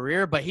for his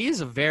career, but he's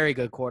a very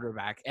good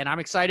quarterback. And I'm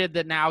excited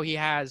that now he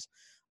has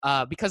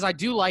because I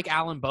do like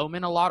Alan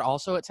Bowman a lot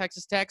also at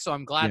Texas Tech. So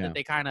I'm glad that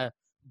they kind of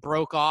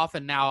broke off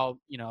and now,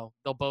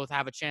 they'll both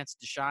have a chance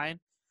to shine.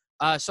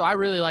 So I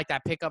really like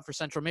that pickup for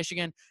Central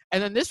Michigan.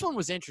 And then this one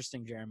was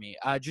interesting, Jeremy.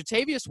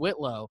 Jatavius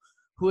Whitlow,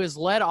 who has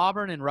led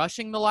Auburn in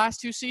rushing the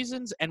last 2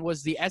 seasons and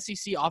was the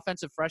SEC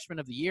Offensive Freshman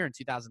of the Year in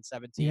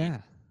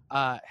 2017,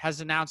 has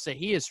announced that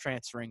he is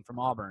transferring from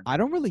Auburn. I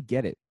don't really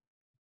get it.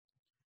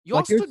 You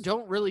also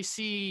don't really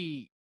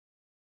see,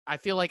 I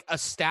feel like,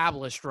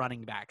 established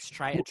running backs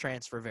try to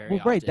transfer very often.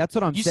 Right, that's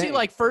what I'm saying. You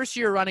see,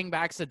 first-year running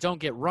backs that don't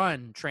get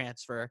run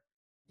transfer.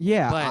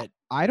 Yeah, but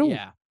I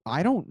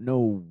don't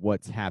know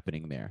what's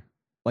happening there.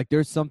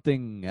 There's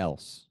something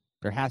else.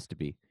 There has to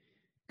be,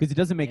 because it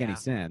doesn't make any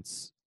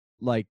sense.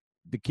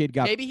 The kid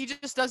got maybe he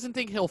just doesn't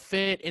think he'll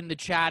fit in the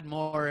Chad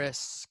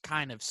Morris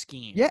kind of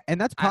scheme. Yeah, and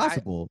that's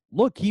possible.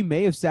 Look, he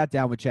may have sat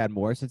down with Chad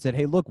Morris and said,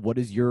 "Hey, look, what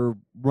is your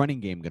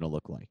running game going to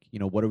look like?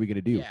 What are we going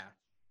to do? Yeah.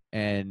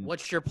 And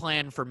what's your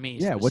plan for me?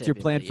 Yeah, what's your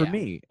plan for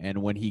me?"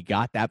 And when he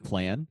got that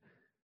plan,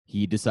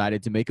 he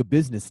decided to make a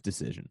business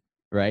decision,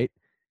 right?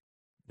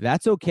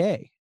 That's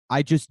okay.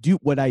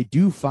 What I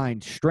do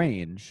find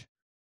strange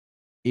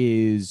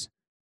is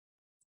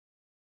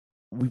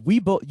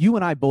you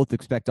and I both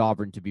expect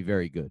Auburn to be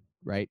very good,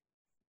 right?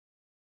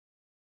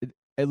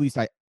 At least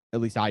I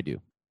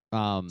do.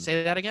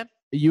 Say that again?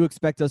 You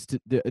expect us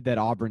that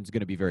Auburn's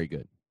going to be very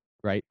good,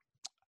 right?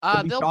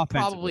 They'll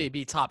probably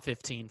be top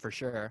 15 for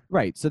sure.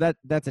 Right. So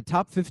that's a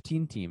top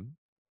 15 team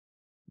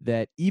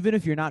that even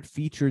if you're not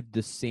featured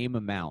the same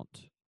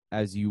amount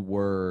as you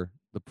were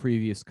the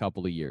previous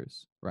couple of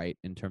years, right,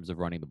 in terms of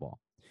running the ball,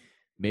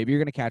 maybe you're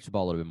going to catch the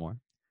ball a little bit more.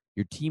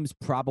 Your team's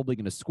probably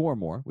going to score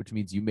more, which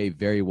means you may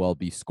very well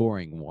be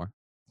scoring more.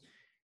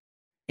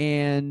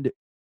 And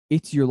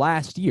it's your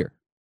last year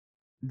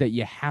that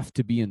you have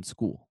to be in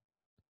school.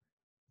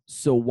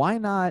 So why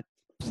not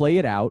play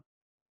it out?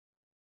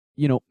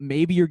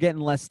 Maybe you're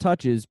getting less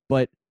touches,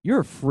 but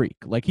you're a freak.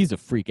 He's a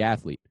freak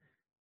athlete.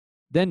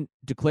 Then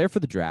declare for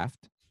the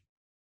draft,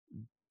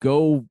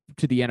 go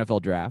to the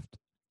NFL draft,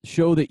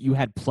 show that you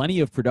had plenty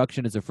of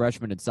production as a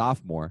freshman and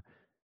sophomore,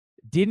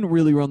 didn't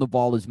really run the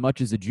ball as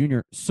much as a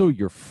junior, so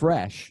you're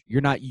fresh.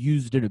 You're not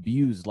used and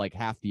abused like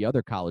half the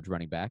other college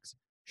running backs.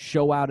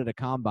 Show out at a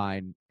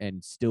combine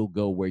and still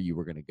go where you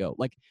were going to go.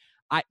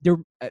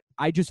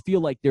 I just feel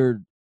like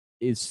they're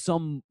is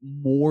some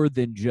more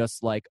than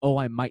just like, oh,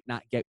 I might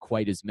not get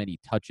quite as many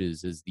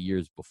touches as the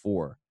years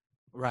before.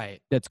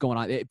 Right. That's going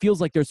on. It feels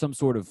like there's some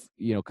sort of,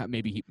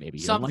 maybe he don't like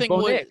Something Bo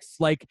would Nix.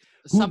 Like,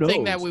 who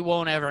something that knows? we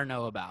won't ever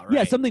know about, right?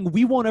 Yeah, something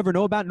we won't ever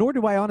know about, nor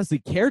do I honestly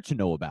care to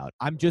know about.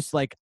 I'm just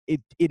like,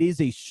 it is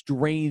a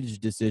strange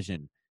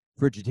decision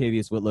for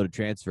Jatavius Whitlow to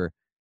transfer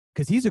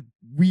because he's a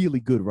really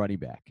good running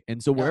back.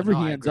 And so wherever he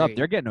I ends up, agree.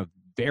 they're getting a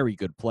very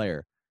good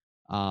player.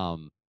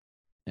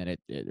 And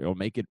it'll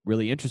make it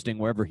really interesting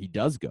wherever he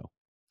does go.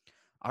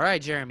 All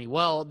right, Jeremy.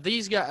 Well,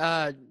 these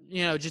guys,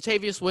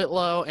 Jatavius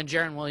Whitlow and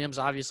Jaron Williams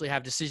obviously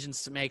have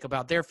decisions to make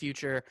about their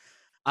future.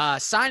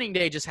 Signing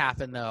day just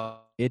happened, though.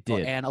 It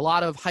did. And a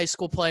lot of high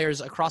school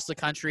players across the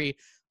country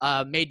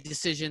made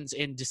decisions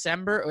in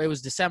December.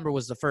 December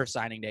was the first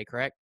signing day,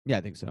 correct? Yeah,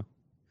 I think so.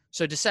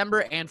 So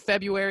December and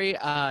February,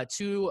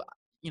 two,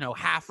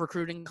 half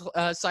recruiting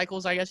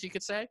cycles, I guess you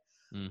could say.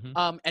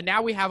 Mm-hmm. And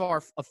now we have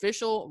our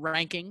official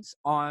rankings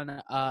on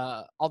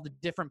all the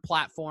different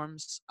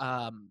platforms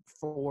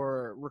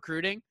for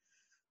recruiting.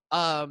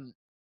 On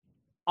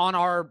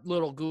our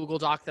little Google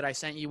Doc that I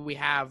sent you, we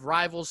have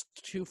Rivals,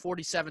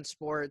 247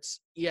 Sports,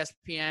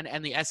 ESPN,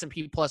 and the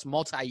S&P Plus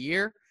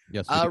multi-year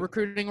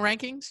recruiting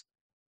rankings.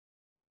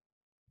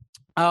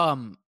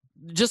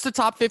 Just the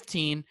top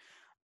 15.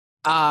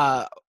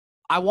 I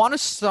want to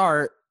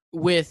start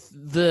with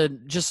the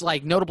just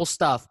like notable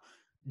stuff.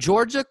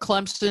 Georgia,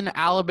 Clemson,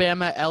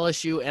 Alabama,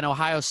 LSU, and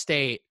Ohio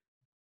State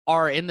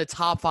are in the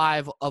top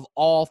 5 of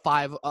all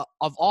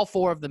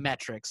 4 of the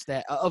metrics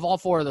of all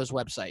 4 of those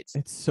websites.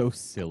 It's so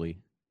silly.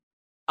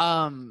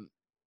 That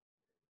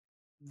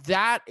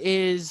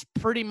is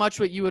pretty much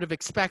what you would have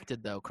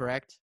expected, though,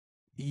 correct?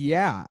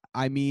 Yeah,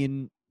 I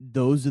mean,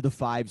 those are the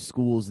 5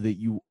 schools that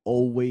you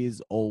always,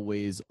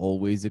 always,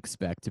 always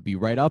expect to be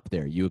right up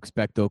there. You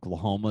expect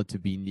Oklahoma to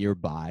be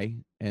nearby,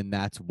 and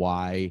that's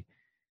why,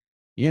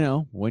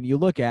 when you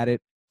look at it,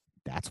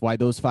 that's why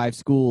those 5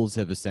 schools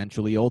have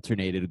essentially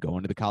alternated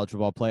going to the college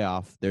football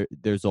playoff.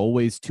 There's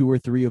always 2 or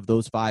 3 of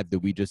those 5 that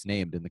we just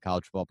named in the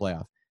college football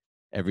playoff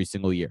every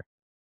single year.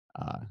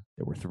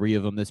 There were 3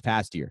 of them this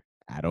past year.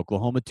 Add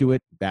Oklahoma to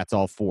it, that's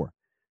all 4.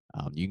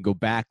 You can go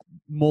back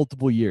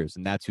multiple years,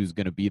 and that's who's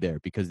going to be there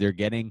because they're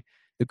getting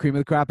the cream of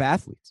the crop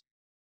athletes.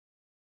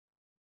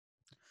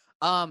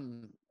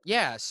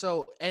 Yeah.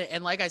 So,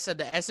 and like I said,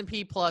 the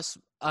S&P Plus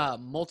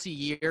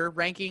multi-year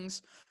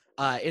rankings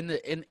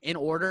in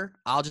order.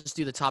 I'll just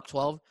do the top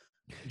 12.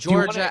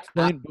 Georgia.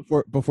 Explain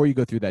before you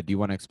go through that, do you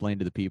want to explain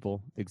to the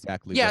people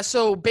exactly? Yeah.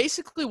 So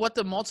basically, what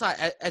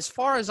as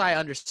far as I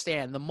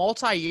understand, the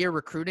multi-year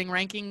recruiting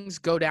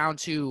rankings go down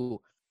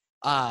to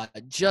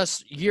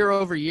just year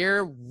over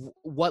year,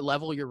 what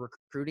level you're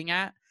recruiting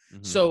at.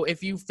 Mm-hmm. So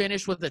if you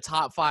finish with the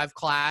top 5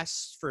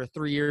 class for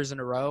 3 years in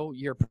a row,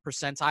 your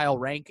percentile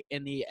rank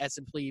in the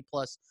S&P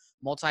Plus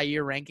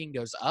multi-year ranking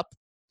goes up.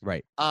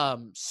 Right.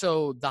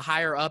 So the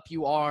higher up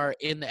you are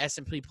in the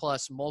S&P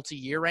Plus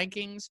multi-year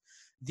rankings,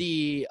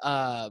 the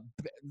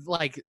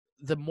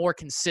more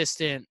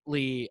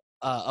consistently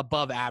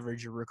above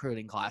average your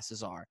recruiting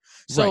classes are.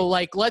 So right.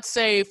 Like, let's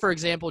say, for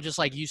example, just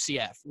like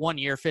UCF, 1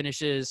 year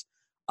finishes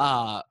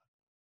 28th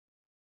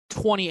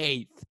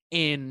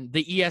in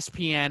the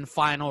ESPN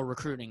final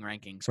recruiting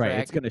rankings. Correct? Right,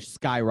 it's going to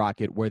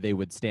skyrocket where they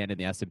would stand in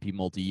the S&P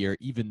multi-year,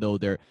 even though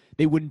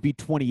they wouldn't be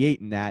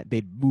 28 in that.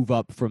 They'd move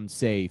up from,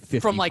 say,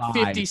 55. From like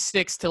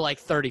 56 to like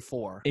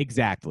 34.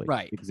 Exactly.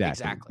 Right.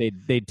 Exactly.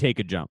 They'd take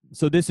a jump.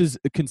 So this is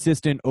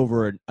consistent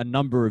over a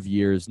number of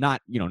years,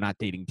 not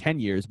dating 10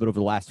 years, but over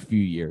the last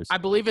few years. I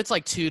believe it's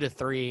like 2 to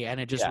 3, and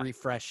it just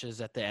refreshes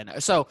at the end.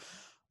 So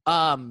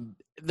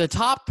the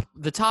top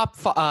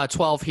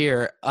 12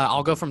 here,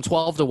 I'll go from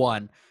 12 to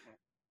 1.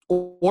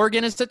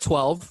 Oregon is at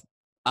 12,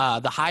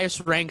 the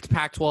highest ranked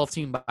Pac-12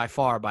 team by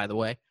far, by the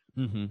way.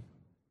 Mm-hmm.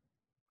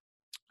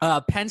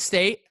 Penn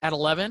State at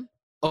 11,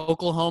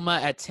 Oklahoma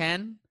at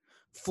 10,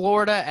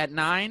 Florida at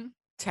 9,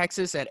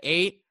 Texas at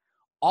 8,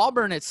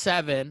 Auburn at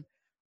 7,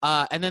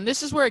 and then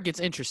this is where it gets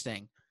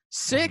interesting.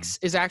 6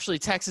 is actually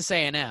Texas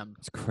A&M.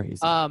 It's crazy.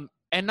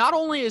 And not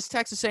only is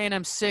Texas A&M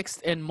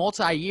 6th in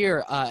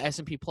multi-year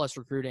S&P Plus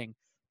recruiting,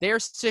 they're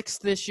 6th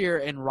this year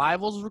in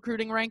Rivals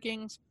recruiting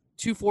rankings,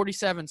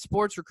 247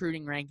 Sports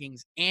recruiting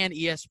rankings, and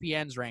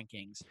ESPN's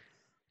rankings.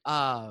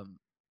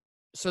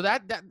 So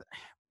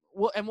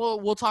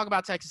we'll talk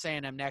about Texas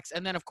A&M next,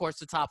 and then of course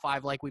the top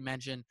 5, like we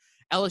mentioned: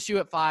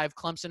 LSU at 5,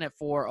 Clemson at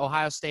 4,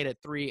 Ohio State at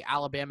 3,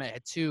 Alabama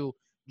at 2,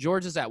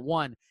 Georgia's at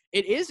 1.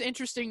 It is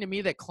interesting to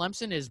me that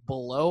Clemson is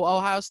below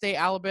Ohio State,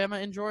 Alabama,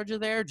 and Georgia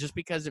there, just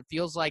because it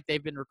feels like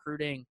they've been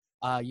recruiting,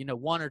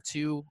 1 or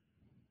 2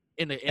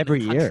 in the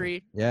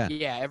country. Yeah,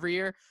 every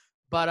year.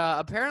 But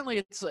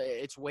apparently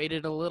it's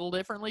weighted a little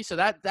differently. So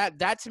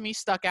that to me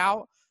stuck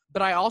out.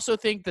 But I also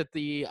think that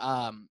the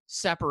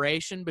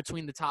separation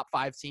between the top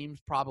 5 teams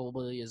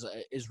probably is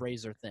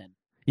razor thin.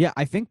 Yeah,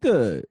 I think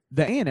the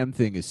A&M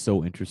thing is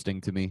so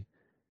interesting to me,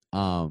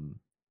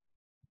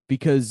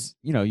 because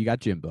you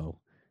got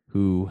Jimbo,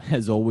 who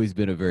has always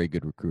been a very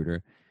good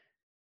recruiter.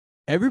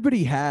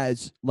 Everybody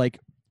has, like,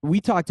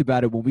 we talked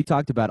about it when we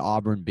talked about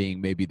Auburn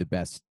being maybe the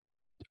best,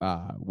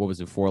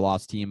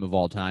 4-loss team of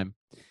all time.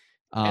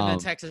 And then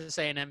Texas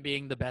A&M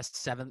being the best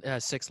six-loss team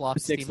of all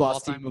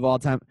Six-loss time. team of all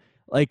time.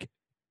 Like,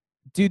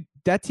 dude,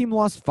 that team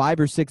lost 5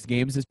 or 6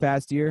 games this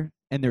past year,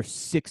 and they're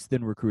 6th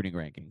in recruiting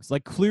rankings.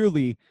 Like,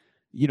 clearly,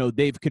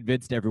 they've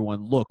convinced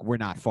everyone, look, we're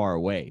not far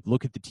away.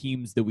 Look at the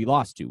teams that we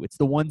lost to. It's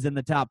the ones in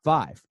the top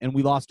 5, and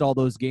we lost all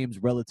those games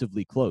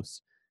relatively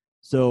close.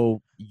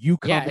 So you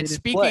come in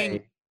and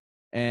play,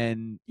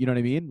 and you know what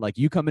I mean? Like,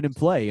 you come in and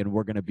play, and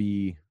we're going to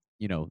be,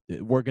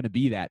 we're going to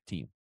be that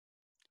team.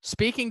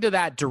 Speaking to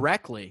that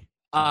directly,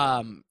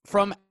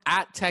 from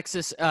at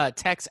Texas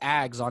Tex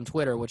Ags on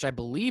Twitter, which I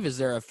believe is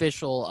their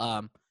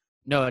official.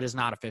 No, it is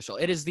not official.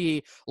 It is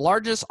the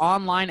largest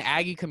online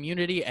Aggie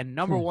community and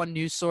number one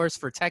news source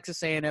for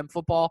Texas A&M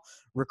football,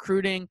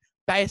 recruiting,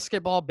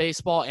 basketball,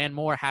 baseball, and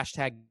more.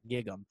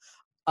 #Gig'em.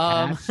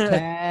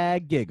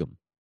 Gig'em.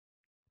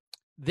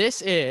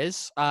 This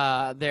is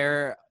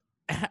their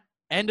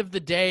end of the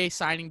day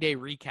signing day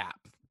recap.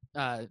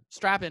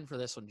 Strap in for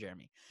this one,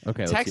 Jeremy.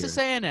 Okay. Texas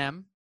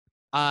A&M.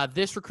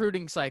 This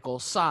recruiting cycle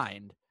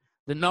signed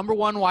the number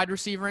one wide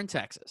receiver in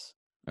Texas,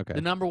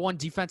 the number one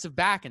defensive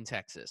back in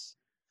Texas,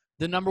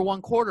 the number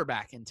one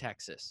quarterback in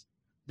Texas,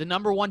 the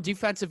number one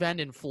defensive end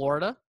in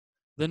Florida,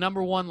 the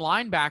number one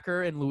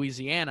linebacker in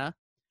Louisiana,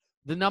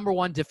 the number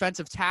one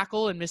defensive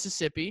tackle in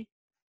Mississippi,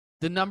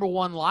 the number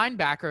one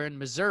linebacker in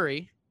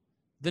Missouri,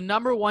 the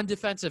number one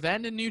defensive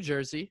end in New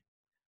Jersey,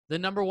 the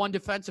number one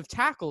defensive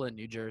tackle in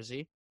New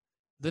Jersey,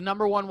 the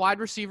number one wide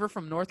receiver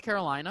from North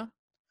Carolina,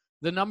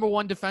 the number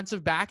one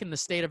defensive back in the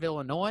state of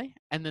Illinois,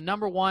 and the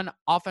number one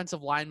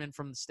offensive lineman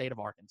from the state of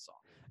Arkansas.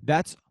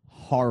 That's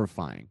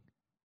horrifying.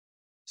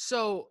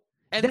 So,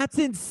 and that's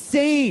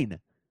insane.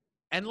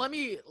 And let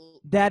me.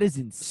 That is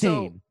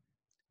insane.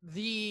 So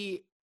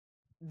the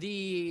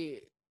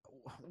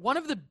one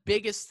of the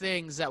biggest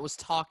things that was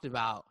talked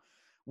about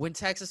when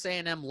Texas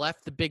A&M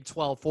left the Big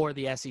 12 for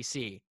the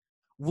SEC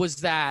was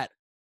that,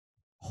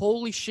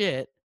 holy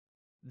shit,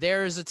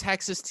 there is a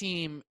Texas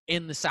team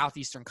in the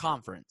Southeastern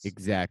Conference.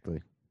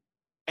 Exactly.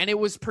 And it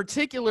was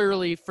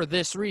particularly for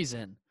this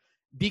reason,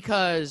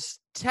 because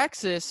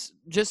Texas,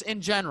 just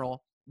in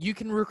general, you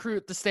can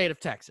recruit the state of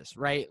Texas,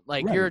 right?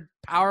 Like, you're a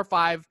Power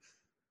 5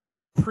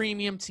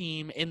 premium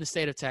team in the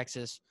state of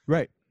Texas.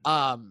 Right.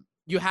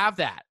 You have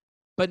that.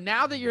 But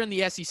now that you're in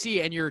the SEC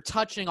and you're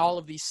touching all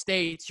of these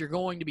states, you're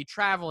going to be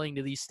traveling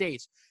to these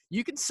states.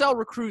 You can sell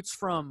recruits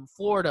from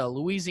Florida,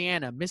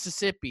 Louisiana,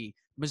 Mississippi,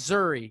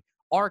 Missouri,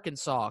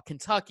 Arkansas,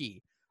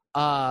 Kentucky,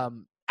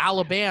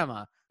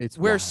 Alabama. It's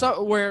where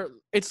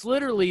it's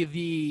literally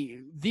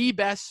the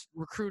best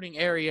recruiting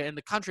area in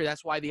the country.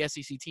 That's why the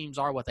SEC teams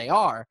are what they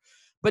are.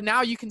 But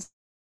now you can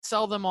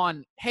sell them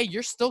on, hey,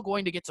 you're still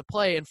going to get to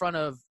play in front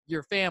of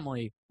your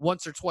family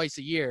once or twice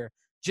a year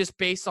just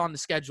based on the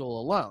schedule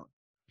alone.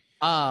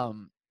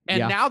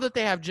 Now that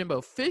they have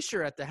Jimbo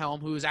Fisher at the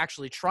helm, who is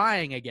actually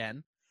trying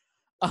again,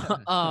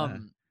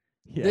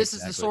 this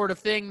is the sort of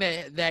thing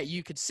that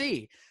you could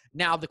see.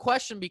 Now, the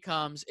question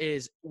becomes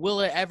is,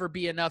 will it ever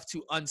be enough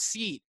to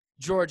unseat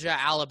Georgia,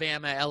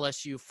 Alabama,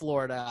 LSU,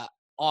 Florida,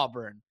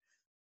 Auburn?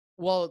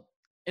 Well,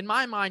 in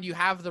my mind, you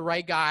have the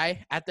right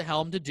guy at the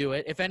helm to do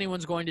it. If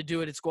anyone's going to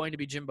do it, it's going to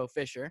be Jimbo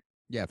Fisher.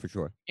 Yeah, for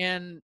sure.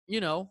 And,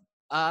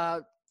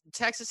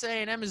 Texas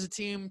A&M is a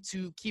team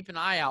to keep an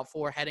eye out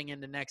for heading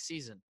into next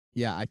season.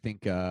 Yeah, I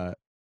think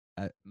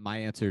my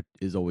answer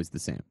is always the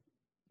same.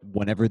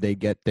 Whenever they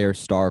get their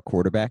star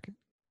quarterback,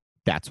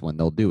 that's when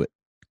they'll do it.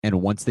 And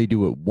once they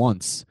do it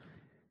once,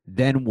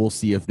 then we'll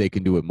see if they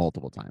can do it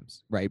multiple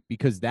times, right?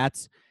 Because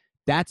that's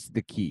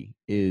the key.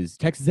 Is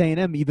Texas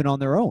A&M, even on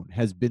their own,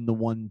 has been the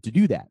one to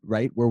do that,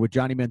 right? Where with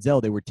Johnny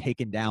Manziel, they were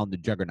taking down the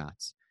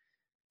juggernauts,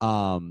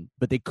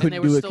 but they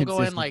couldn't do it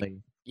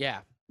consistently.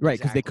 Right,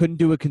 because they couldn't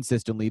do it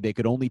consistently. They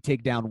could only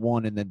take down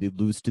one, and then they'd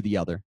lose to the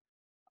other.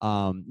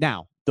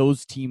 Now,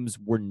 those teams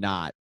were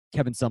not –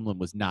 Kevin Sumlin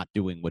was not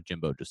doing what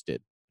Jimbo just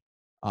did,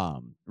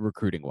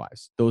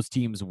 recruiting-wise. Those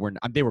teams were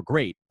 – they were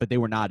great, but they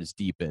were not as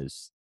deep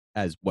as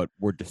what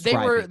we're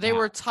describing. They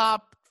were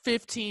top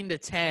 15 to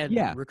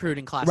 10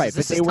 recruiting classes. Right,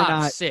 but they were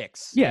top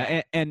 6.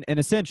 Yeah, and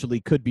essentially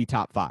could be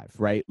top 5,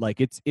 right?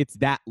 Like, it's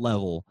that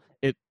level.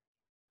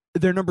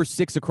 They're number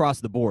 6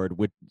 across the board,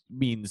 which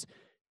means –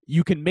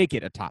 you can make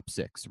it a top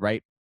 6,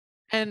 right?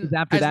 And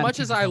as much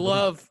as I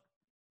love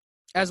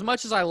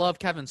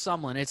Kevin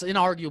Sumlin, it's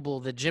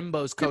inarguable that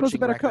Jimbo's coaching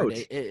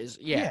record is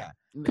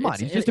Come on,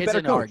 he's just a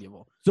better coach.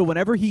 So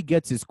whenever he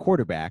gets his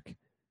quarterback,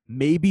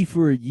 maybe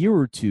for a year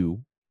or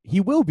two, he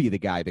will be the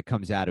guy that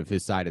comes out of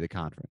his side of the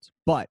conference.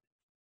 But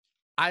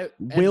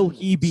will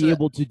he be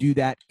able to do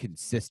that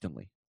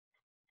consistently?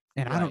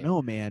 And I don't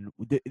know, man.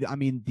 I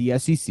mean, the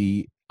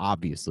SEC,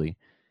 obviously,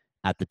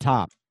 at the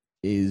top,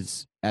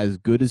 is as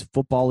good as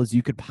football as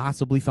you could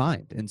possibly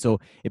find. And so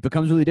it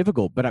becomes really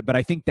difficult. But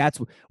I think that's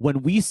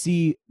when we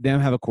see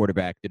them have a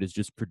quarterback that is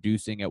just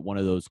producing at one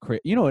of those,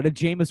 at a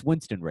Jameis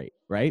Winston rate,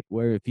 right?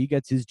 Where if he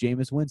gets his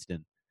Jameis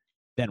Winston,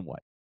 then what?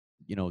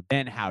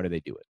 Then how do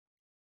they do it?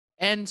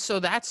 And so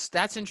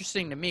that's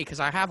interesting to me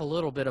because I have a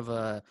little bit of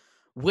a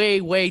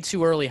way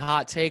too early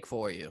hot take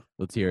for you.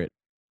 Let's hear it.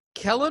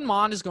 Kellen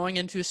Mond is going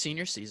into his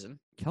senior season.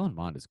 Kellen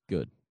Mond is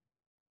good.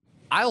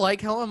 I like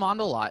Kellen Mond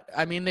a lot.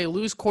 I mean, they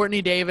lose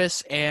Courtney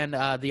Davis and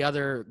the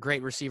other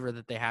great receiver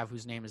that they have,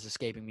 whose name is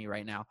escaping me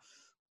right now.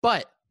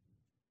 But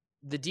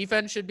the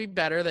defense should be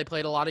better. They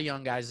played a lot of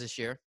young guys this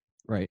year.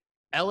 Right.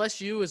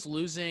 LSU is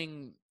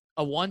losing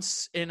a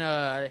once in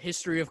a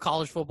history of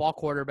college football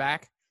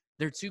quarterback.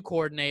 Their two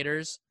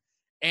coordinators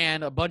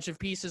and a bunch of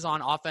pieces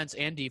on offense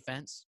and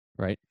defense.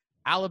 Right.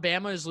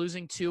 Alabama is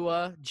losing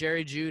Tua,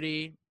 Jerry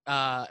Jeudy,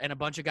 and a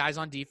bunch of guys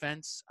on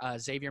defense,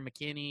 Xavier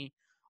McKinney,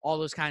 all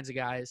those kinds of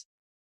guys.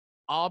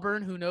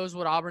 Auburn, who knows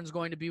what Auburn's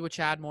going to be with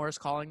Chad Morris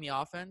calling the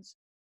offense.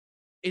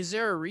 Is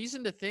there a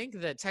reason to think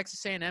that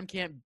Texas A&M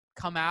can't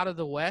come out of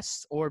the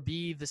West or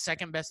be the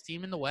second best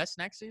team in the West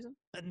next season?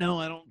 No,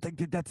 I don't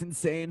think that's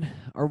insane.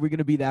 Are we going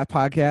to be that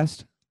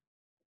podcast?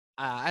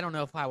 I don't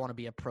know if I want to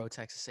be a pro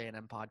Texas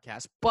A&M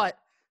podcast, but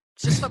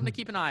it's just something to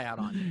keep an eye out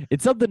on.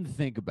 It's something to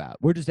think about.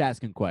 We're just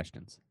asking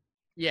questions.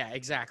 Yeah,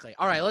 exactly.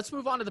 All right, let's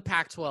move on to the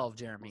Pac-12,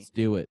 Jeremy. Let's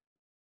do it.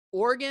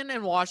 Oregon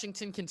and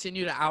Washington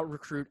continue to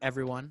out-recruit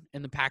everyone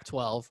in the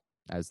Pac-12.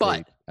 As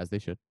they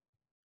should.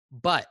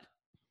 But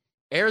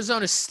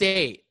Arizona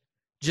State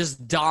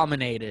just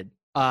dominated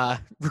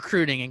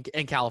recruiting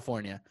in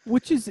California.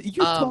 Which is,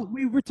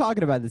 we were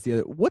talking about this the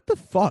other. What the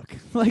fuck?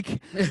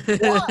 Like,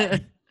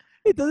 why?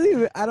 It doesn't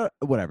even,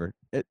 whatever.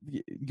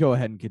 Go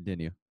ahead and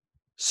continue.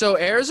 So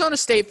Arizona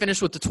State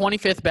finished with the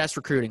 25th best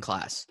recruiting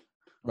class.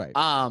 Right.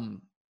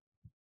 And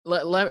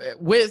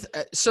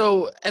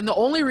the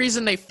only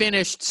reason they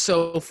finished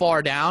so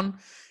far down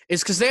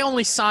is because they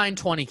only signed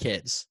 20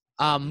 kids.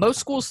 Most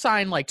schools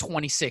sign like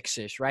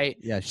 26-ish, right?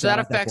 Yeah. So that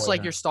affects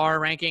like your star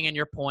ranking and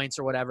your points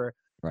or whatever.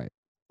 Right.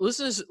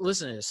 Listen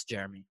to this,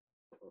 Jeremy.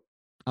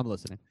 I'm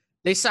listening.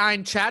 They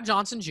signed Chad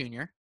Johnson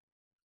Jr.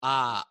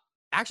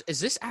 Actually, is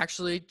this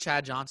actually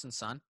Chad Johnson's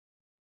son?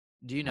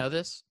 Do you know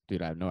this?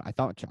 Dude, I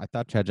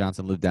thought Chad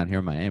Johnson lived down here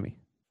in Miami.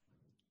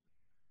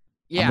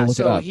 Yeah,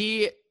 so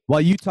while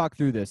you talk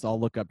through this, I'll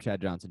look up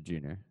Chad Johnson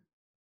Jr.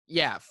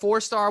 Yeah,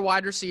 4-star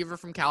wide receiver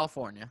from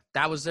California.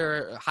 That was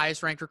their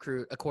highest ranked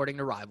recruit according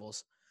to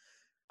Rivals.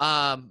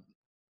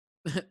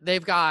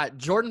 They've got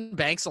Jordan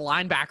Banks, a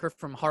linebacker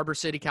from Harbor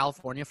City,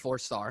 California,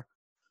 4-star.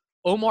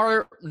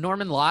 Omar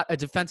Norman Lott, a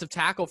defensive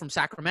tackle from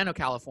Sacramento,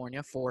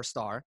 California,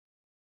 4-star.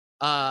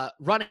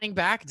 Running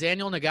back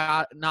Daniel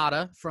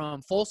Nagata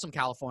from Folsom,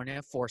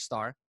 California,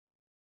 4-star.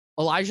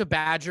 Elijah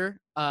Badger,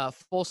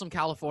 Folsom,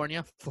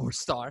 California,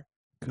 4-star.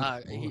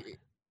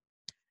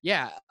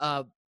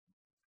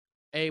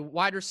 A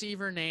wide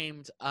receiver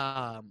named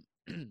Lavon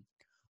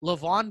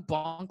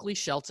Bonkley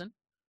Shelton,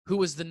 who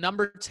was the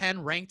number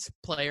 10 ranked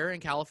player in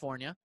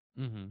California.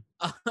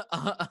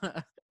 Mm-hmm.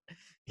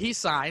 He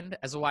signed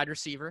as a wide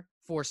receiver,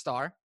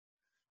 4-star.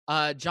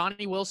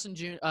 Johnny Wilson,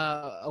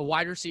 a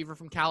wide receiver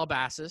from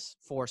Calabasas,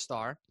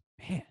 4-star.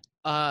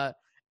 Man.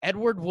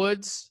 Edward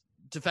Woods,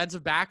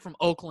 defensive back from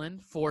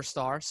Oakland,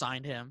 4-star,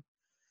 signed him.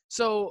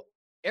 So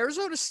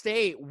Arizona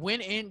State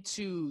went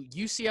into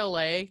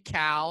UCLA,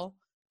 Cal,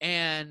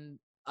 and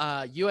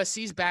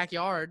USC's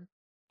backyard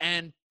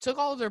and took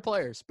all of their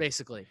players,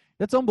 basically.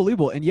 That's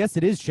unbelievable. And yes,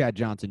 it is Chad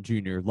Johnson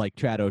Jr., like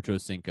Chad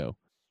Ochocinco.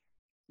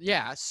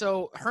 Yeah,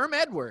 so Herm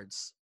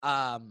Edwards,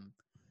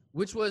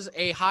 which was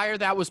a hire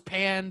that was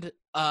panned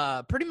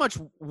pretty much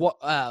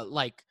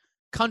like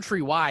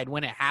countrywide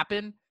when it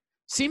happened,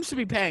 seems to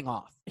be paying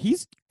off.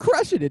 He's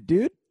crushing it,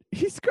 dude.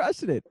 He's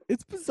crushing it.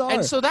 It's bizarre.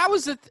 And so that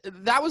was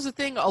the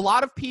thing. A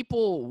lot of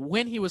people,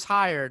 when he was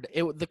hired,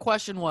 the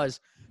question was,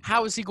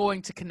 how is he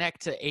going to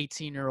connect to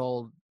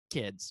 18-year-old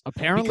kids?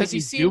 Apparently, because he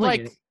he's seemed doing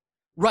like it.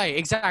 Right,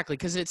 exactly.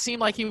 Because it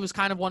seemed like he was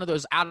kind of one of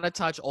those out of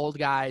touch old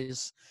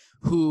guys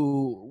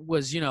who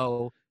was,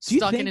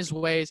 stuck in his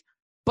ways.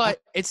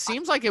 But it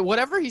seems like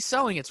whatever he's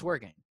selling, it's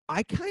working.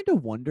 I kind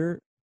of wonder,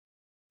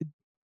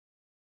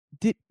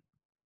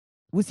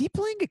 was he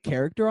playing a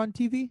character on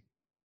TV?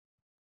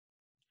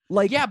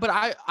 Yeah, but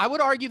I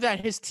would argue that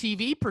his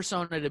TV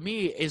persona to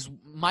me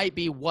might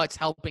be what's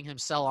helping him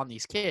sell on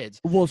these kids.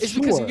 Well, it's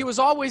because he was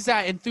always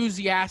that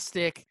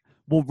enthusiastic.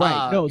 Well,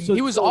 right.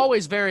 He was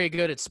always very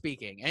good at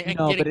speaking and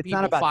getting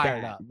people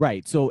fired up.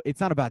 Right. So it's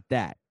not about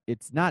that.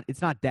 It's not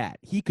that.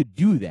 He could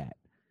do that.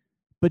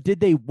 But did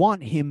they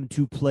want him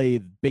to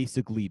play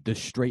basically the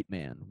straight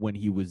man when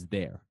he was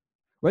there?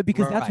 Right,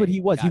 because that's what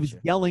he was. Gotcha. He was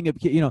yelling at,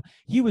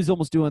 he was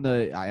almost doing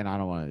and I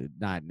don't want to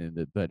not,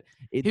 but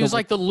he was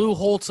like the Lou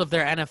Holtz of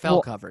their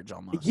NFL coverage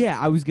almost. Yeah,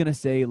 I was gonna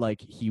say like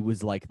he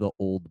was like the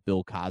old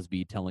Bill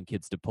Cosby telling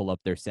kids to pull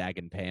up their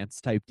sagging pants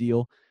type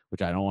deal,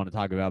 which I don't want to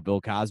talk about Bill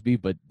Cosby,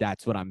 but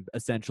that's what I'm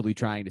essentially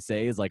trying to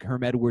say is like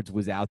Herm Edwards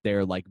was out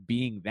there like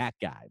being that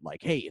guy,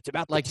 like, hey, it's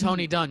about like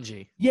Tony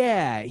Dungy.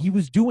 Yeah, he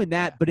was doing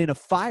that, but in a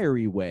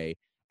fiery way.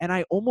 And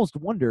I almost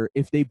wonder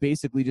if they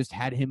basically just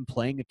had him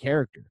playing a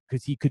character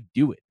because he could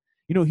do it.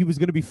 He was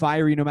going to be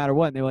fiery no matter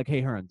what. And they're like,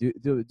 hey, Herm,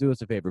 do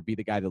us a favor. Be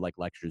the guy that like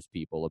lectures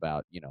people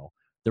about,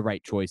 the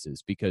right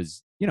choices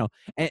because,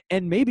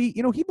 and maybe,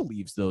 he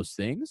believes those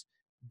things,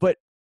 but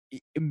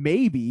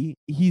maybe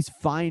he's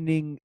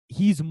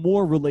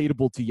more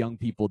relatable to young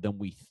people than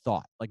we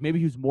thought. Like maybe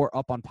he was more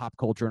up on pop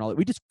culture and all that.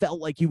 We just felt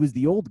like he was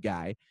the old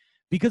guy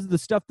because of the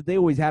stuff that they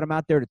always had him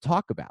out there to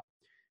talk about.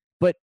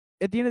 But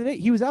at the end of the day,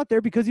 he was out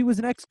there because he was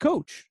an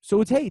ex-coach.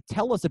 So it's, hey,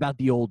 tell us about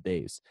the old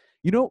days.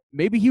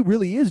 Maybe he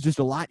really is just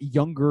a lot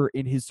younger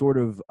in his sort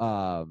of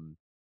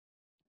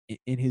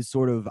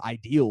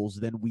ideals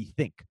than we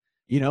think.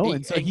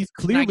 And so he's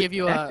clearly.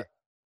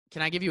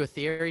 Can I give you a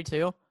theory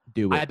too?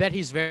 Do it. I bet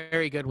he's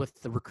very good with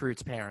the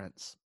recruits'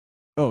 parents.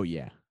 Oh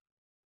yeah.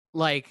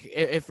 Like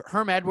if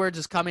Herm Edwards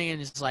is coming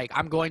and is like,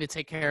 I'm going to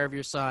take care of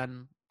your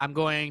son. We're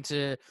going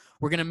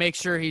to make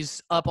sure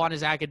he's up on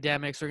his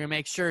academics. We're going to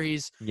make sure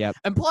he's. Yep.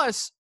 And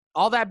plus,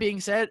 all that being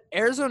said,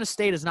 Arizona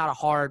State is not a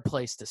hard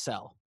place to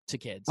sell to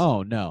kids.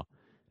 Oh no,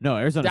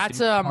 Arizona State's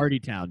party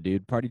town,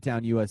 dude. Party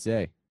town,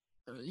 USA.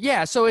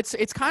 Yeah, so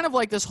it's kind of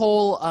like this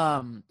whole.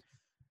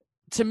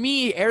 To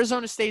me,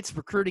 Arizona State's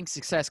recruiting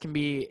success can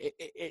be.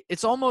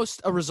 It's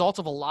almost a result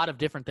of a lot of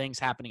different things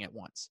happening at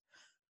once.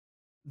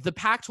 The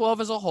Pac-12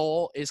 as a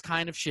whole is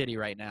kind of shitty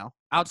right now,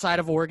 outside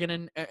of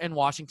Oregon and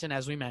Washington,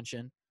 as we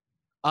mentioned.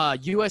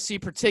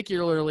 USC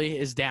particularly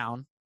is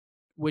down,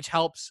 which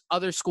helps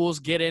other schools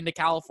get into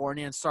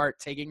California and start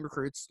taking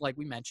recruits, like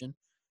we mentioned.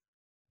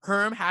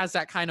 Herm has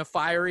that kind of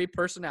fiery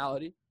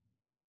personality.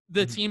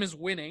 The team is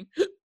winning.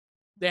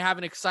 They have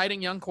an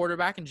exciting young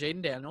quarterback in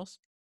Jaden Daniels.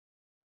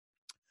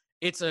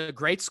 It's a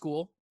great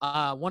school.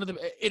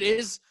 It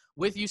is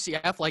with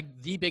UCF, like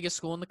the biggest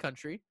school in the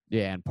country.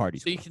 Yeah, and party.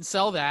 So you can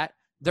sell that.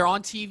 They're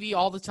on TV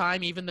all the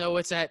time, even though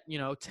it's at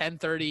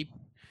 10:30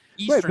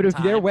 Eastern right, but if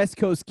time. they're West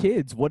Coast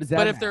kids, what does that?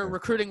 But matter? If they're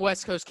recruiting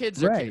West Coast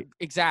kids, right?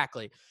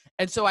 Exactly.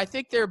 And so I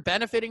think they're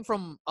benefiting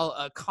from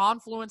a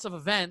confluence of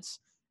events.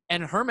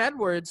 And Herm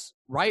Edwards,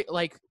 right,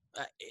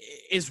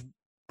 is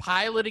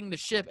piloting the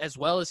ship as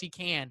well as he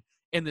can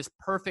in this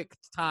perfect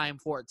time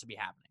for it to be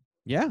happening.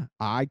 Yeah,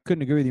 I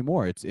couldn't agree with you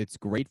more. It's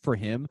great for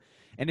him,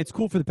 and it's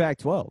cool for the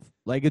Pac-12.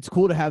 Like, it's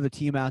cool to have the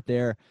team out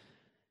there,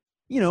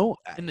 in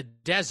the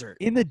desert.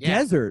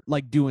 Desert,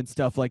 like doing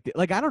stuff like that.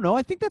 Like, I don't know.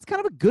 I think that's kind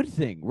of a good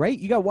thing, right?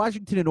 You got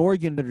Washington and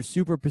Oregon that are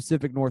super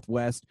Pacific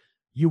Northwest.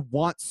 You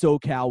want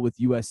SoCal with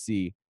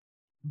USC,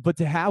 but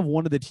to have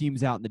one of the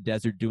teams out in the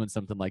desert doing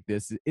something like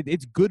this,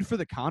 it's good for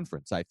the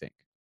conference, I think.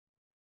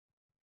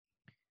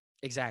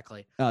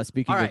 Exactly.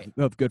 Speaking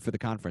of good for the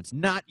conference,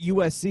 not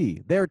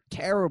USC. They're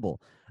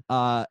terrible.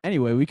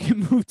 Anyway, we can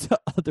move to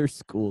other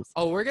schools.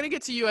 Oh, we're going to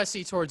get to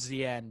USC towards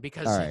the end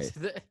because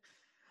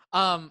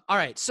all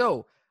right.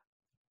 So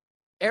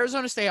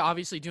Arizona State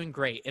obviously doing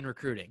great in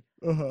recruiting.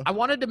 Uh-huh. I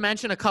wanted to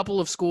mention a couple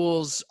of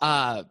schools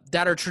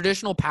that are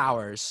traditional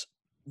powers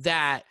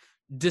that,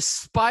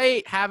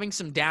 despite having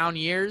some down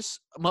years,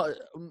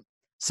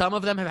 some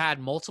of them have had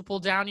multiple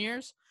down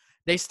years.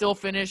 They still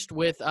finished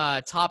with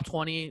top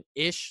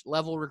 20-ish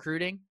level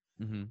recruiting.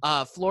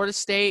 Mm-hmm. Florida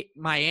State,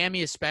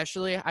 Miami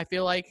especially, I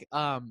feel like.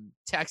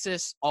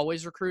 Texas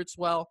always recruits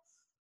well.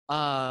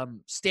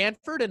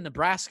 Stanford and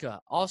Nebraska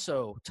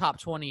also top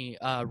 20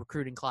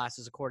 recruiting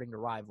classes according to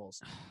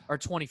Rivals, or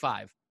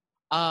 25.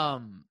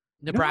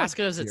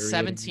 Nebraska is at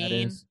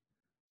 17.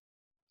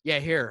 Yeah,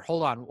 here,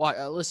 hold on.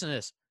 Listen to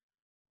this.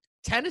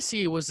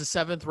 Tennessee was the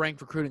 7th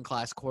ranked recruiting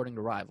class according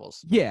to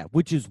Rivals. Yeah,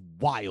 which is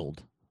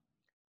wild.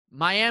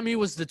 Miami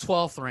was the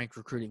 12th ranked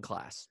recruiting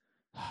class.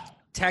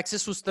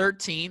 Texas was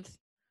 13th.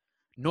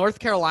 North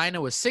Carolina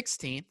was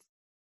 16th.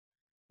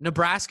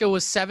 Nebraska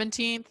was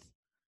 17th.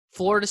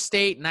 Florida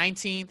State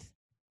 19th.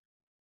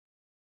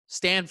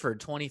 Stanford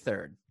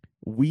 23rd.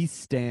 We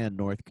stand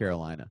North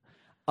Carolina.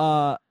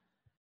 I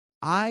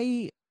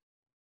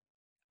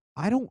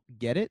don't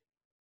get it.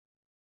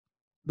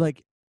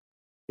 Like,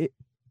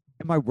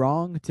 am I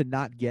wrong to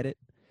not get it?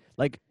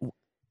 Like,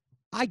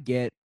 I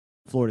get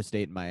Florida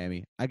State and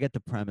Miami. I get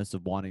the premise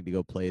of wanting to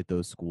go play at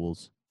those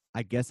schools.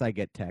 I guess I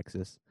get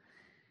Texas.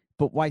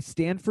 But why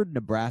Stanford,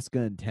 Nebraska,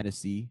 and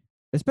Tennessee,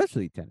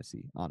 especially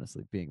Tennessee,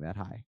 honestly, being that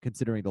high,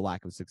 considering the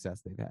lack of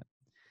success they've had,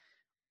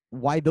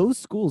 why those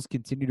schools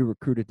continue to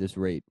recruit at this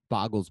rate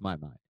boggles my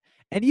mind.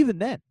 And even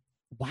then,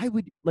 why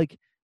would,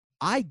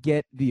 I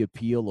get the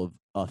appeal of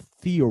a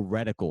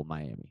theoretical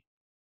Miami,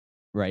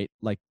 right?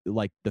 Like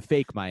the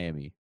fake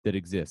Miami that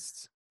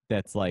exists.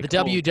 That's like the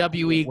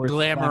WWE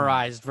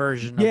glamorized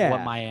version of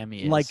what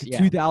Miami is. Like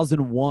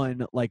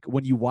 2001, like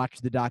when you watch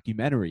the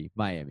documentary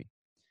Miami.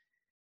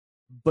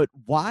 But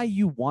why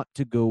you want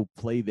to go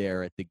play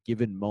there at the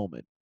given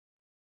moment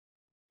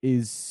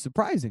is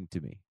surprising to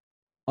me.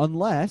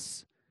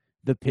 Unless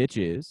the pitch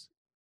is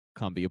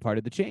come be a part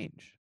of the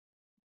change.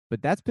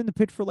 But that's been the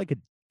pitch for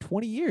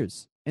 20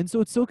 years. And so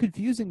it's so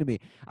confusing to me.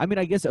 I mean,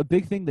 I guess a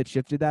big thing that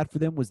shifted that for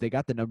them was they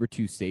got the number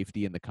 2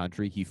 safety in the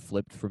country. He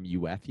flipped from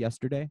UF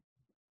yesterday.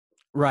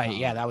 Right,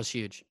 yeah, that was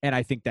huge. And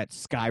I think that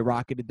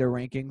skyrocketed their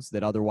rankings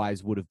that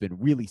otherwise would have been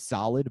really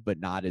solid, but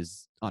not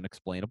as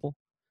unexplainable.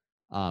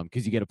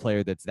 Because you get a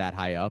player that's that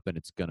high up, and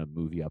it's going to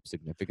move you up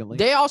significantly.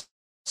 They also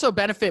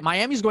benefit.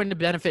 Miami's going to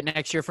benefit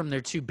next year from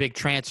their two big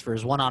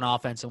transfers, one on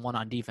offense and one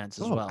on defense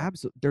as well.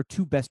 Absolutely. They're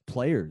two best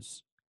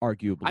players,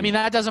 arguably. I mean,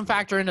 that doesn't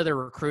factor into their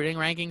recruiting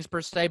rankings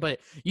per se, but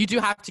you do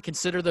have to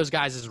consider those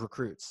guys as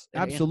recruits.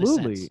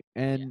 Absolutely.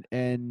 And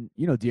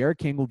De'Aaron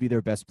King will be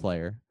their best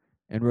player,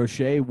 and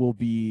Roche will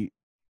be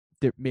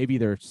maybe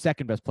their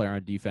second best player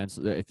on defense.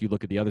 If you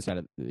look at the other side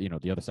of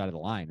the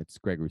line, it's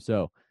Greg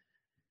Rousseau.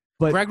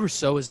 But Greg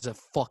Rousseau is a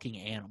fucking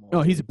animal.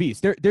 No, he's a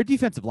beast. Their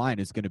defensive line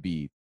is going to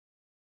be.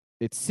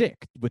 It's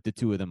sick with the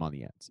two of them on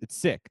the ends. It's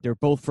sick. They're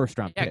both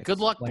first-round picks. Yeah, good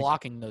luck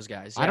blocking those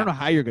guys. Yeah. I don't know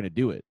how you're going to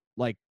do it.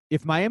 Like,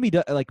 if Miami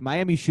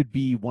should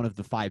be one of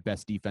the 5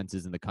 best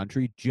defenses in the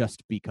country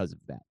just because of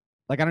that.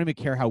 Like, I don't even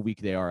care how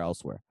weak they are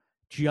elsewhere.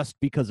 Just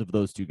because of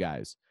those two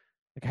guys.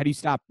 Like, how do you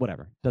stop?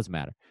 Whatever. Doesn't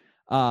matter.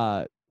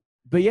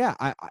 But yeah,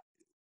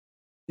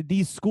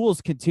 these schools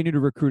continue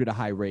to recruit at a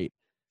high rate.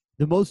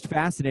 The most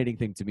fascinating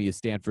thing to me is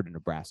Stanford and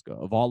Nebraska,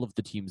 of all of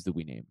the teams that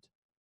we named.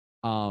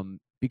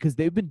 Because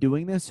they've been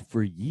doing this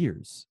for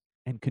years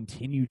and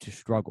continue to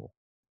struggle.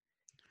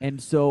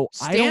 And so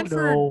I don't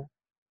know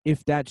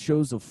if that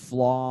shows a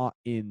flaw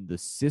in the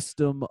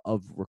system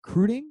of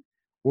recruiting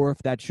or if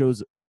that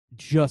shows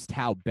just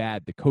how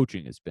bad the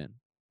coaching has been.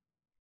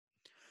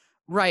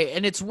 Right,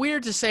 and it's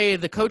weird to say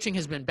the coaching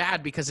has been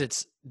bad because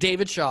it's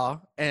David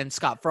Shaw and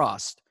Scott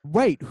Frost.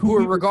 Right, who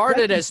are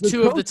regarded as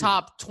two of the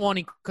top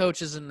 20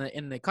 coaches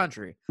in the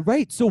country.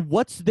 Right, so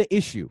what's the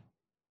issue?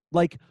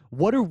 Like,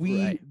 what are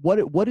we? Right.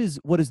 What is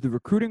the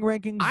recruiting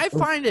rankings? I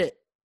find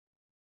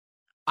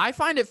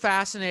it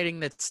fascinating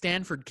that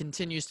Stanford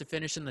continues to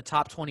finish in the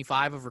top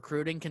 25 of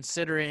recruiting,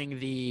 considering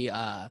the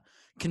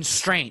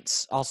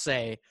constraints, I'll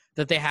say,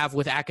 that they have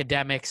with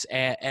academics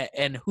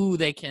and who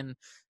they can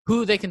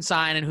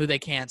sign and who they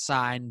can't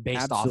sign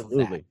based off of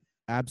that.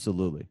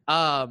 Absolutely.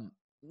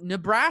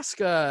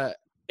 Nebraska,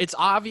 it's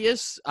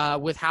obvious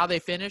with how they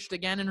finished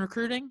again in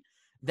recruiting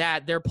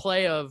that their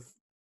play of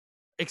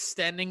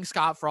extending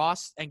Scott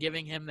Frost and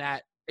giving him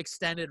that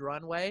extended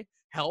runway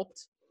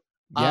helped.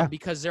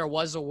 Because there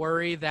was a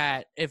worry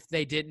that if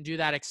they didn't do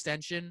that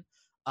extension,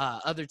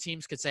 other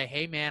teams could say,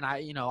 "Hey, man,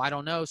 I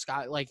don't know,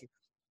 Scott. Like,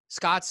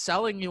 Scott's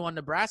selling you on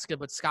Nebraska,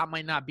 but Scott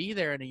might not be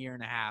there in a year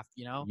and a half."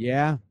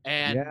 Yeah.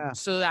 And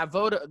so that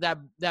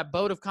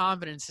boat of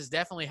confidence has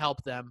definitely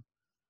helped them.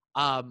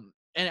 And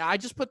I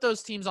just put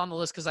those teams on the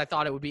list because I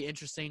thought it would be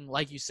interesting,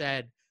 like you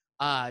said,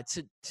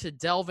 to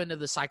delve into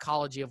the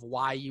psychology of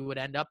why you would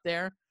end up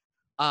there.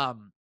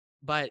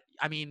 But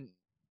I mean,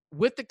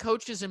 with the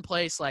coaches in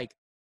place, like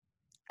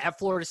at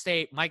Florida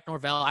State, Mike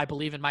Norvell, I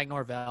believe in Mike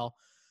Norvell.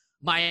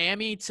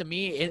 Miami, to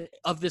me,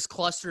 of this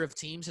cluster of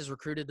teams, has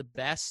recruited the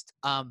best,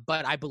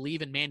 but I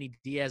believe in Manny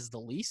Diaz the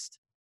least.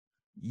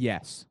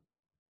 Yes.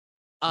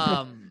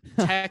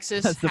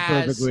 Texas That's the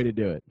perfect way to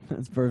do it.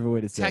 That's the perfect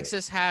way to say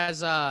Texas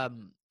has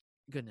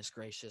goodness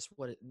gracious,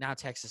 now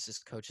Texas's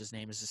coach's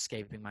name is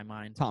escaping my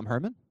mind. Tom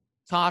Herman?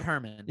 Todd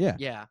Herman.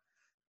 Yeah.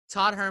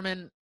 Tom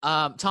Herman,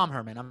 I'm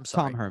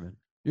sorry. Tom Herman.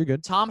 You're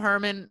good. Tom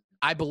Herman,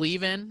 I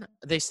believe in.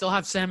 They still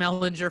have Sam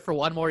Ehlinger for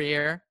one more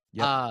year.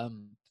 Yep.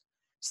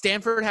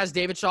 Stanford has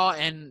David Shaw,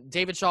 and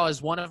David Shaw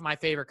is one of my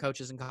favorite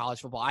coaches in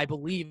college football. I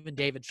believe in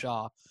David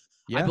Shaw.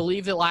 Yeah. I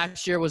believe that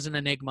last year was an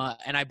enigma,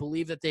 and I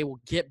believe that they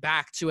will get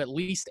back to at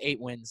least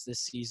 8 wins this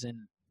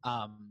season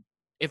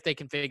if they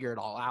can figure it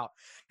all out.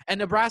 And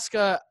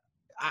Nebraska,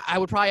 I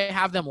would probably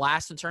have them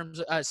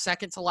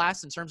second to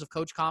last in terms of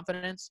coach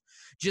confidence,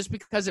 just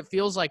because it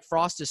feels like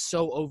Frost is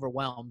so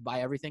overwhelmed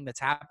by everything that's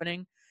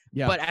happening.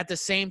 Yeah. But at the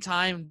same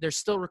time, they're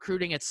still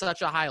recruiting at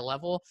such a high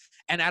level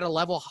and at a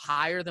level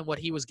higher than what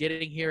he was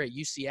getting here at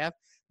UCF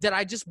that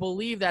I just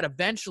believe that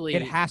eventually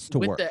it has to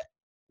work.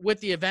 With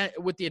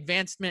the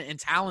advancement in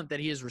talent that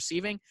he is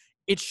receiving,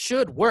 it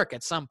should work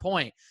at some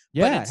point.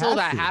 Yeah, but until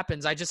that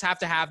happens, I just have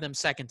to have them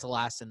second to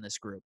last in this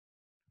group.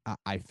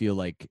 I feel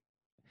like,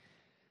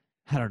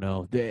 I don't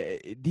know,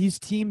 these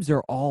teams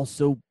are all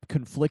so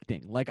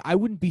conflicting. Like, I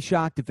wouldn't be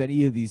shocked if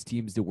any of these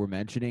teams that we're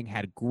mentioning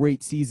had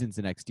great seasons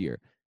the next year.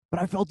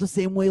 But I felt the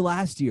same way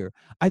last year.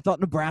 I thought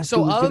Nebraska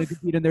was going to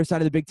compete on their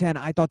side of the Big Ten.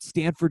 I thought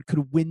Stanford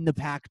could win the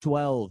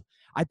Pac-12.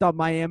 I thought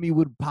Miami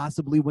would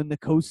possibly win the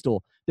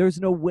Coastal. There's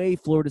no way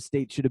Florida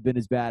State should have been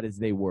as bad as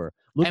they were.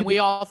 And we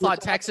all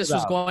thought Texas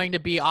was going to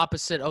be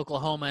opposite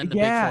Oklahoma in the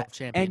Big 12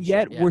 championship. And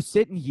yet we're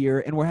sitting here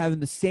and we're having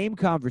the same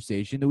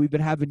conversation that we've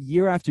been having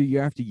year after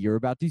year after year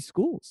about these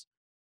schools.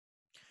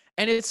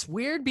 And it's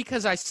weird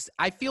because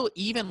I feel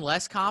even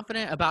less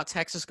confident about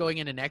Texas going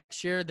into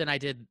next year than I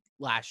did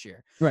last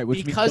year. Right,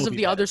 because of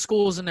the other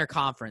schools in their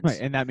conference. Right,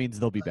 and that means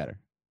they'll be better.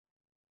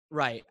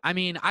 Right. I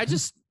mean,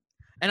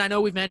 and I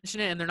know we've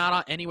mentioned it and they're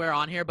not anywhere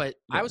on here, but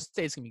Iowa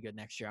State's going to be good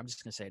next year. I'm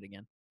just going to say it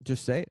again.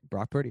 Just say it.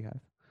 Brock Purdy have.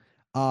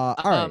 All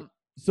right.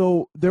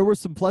 So there were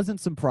some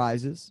pleasant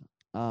surprises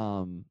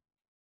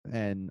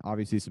and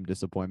obviously some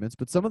disappointments,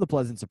 but some of the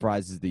pleasant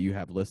surprises that you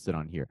have listed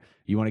on here.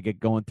 You want to get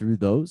going through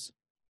those?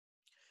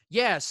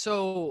 Yeah.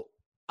 So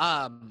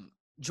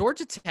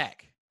Georgia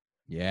Tech.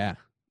 Yeah.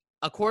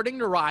 According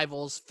to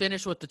Rivals,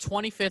 finished with the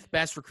 25th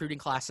best recruiting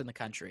class in the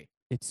country.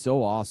 It's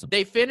so awesome.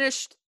 They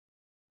finished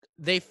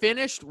they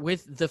finished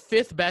with the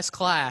 5th best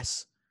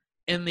class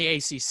in the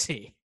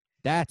ACC.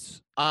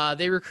 That's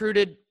they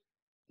recruited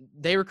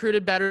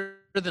better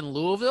than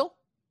Louisville,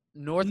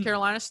 North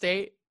Carolina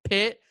State,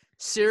 Pitt,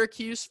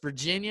 Syracuse,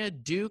 Virginia,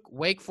 Duke,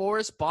 Wake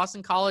Forest,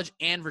 Boston College,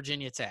 and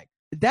Virginia Tech.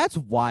 that's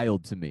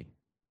wild to me.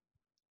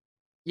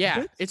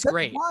 Yeah, it's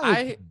great. Wild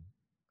to me.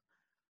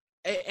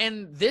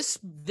 And this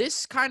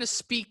kind of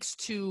speaks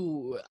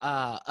to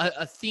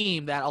a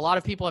theme that a lot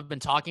of people have been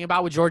talking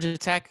about with Georgia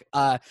Tech,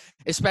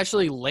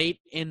 especially late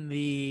in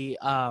the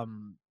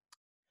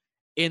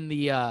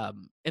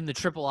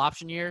triple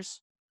option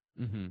years,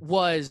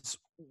 was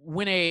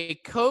when a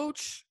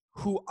coach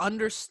who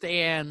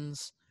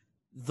understands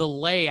the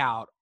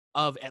layout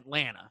of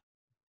Atlanta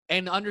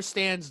and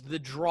understands the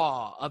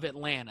draw of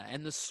Atlanta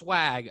and the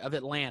swag of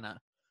Atlanta.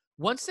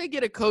 Once they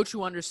get a coach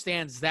who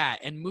understands that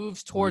and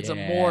moves towards a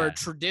more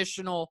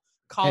traditional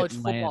college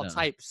football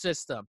type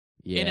system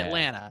in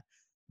Atlanta,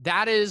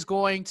 that is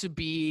going to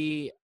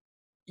be,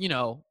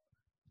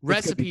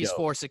 recipes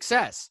for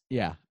success.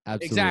 Yeah,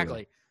 absolutely.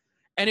 Exactly.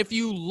 And if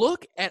you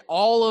look at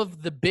all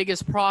of the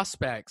biggest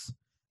prospects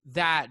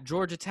that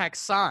Georgia Tech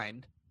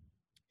signed,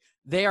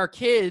 they are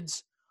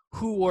kids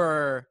who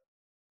were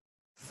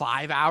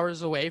 5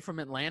 hours away from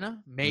Atlanta,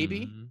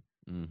 maybe.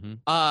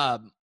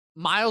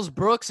 Miles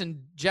Brooks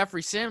and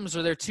Jeffrey Sims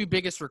are their 2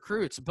 biggest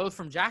recruits, both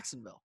from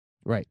Jacksonville.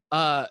 Right.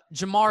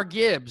 Jamar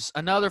Gibbs,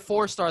 another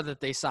 4-star that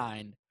they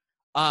signed.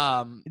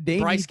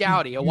 Bryce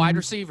Gowdy, a wide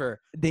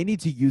receiver. They need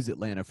to use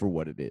Atlanta for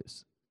what it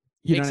is.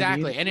 You know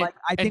exactly. what I mean?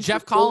 And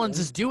Jeff Collins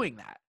is doing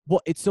that.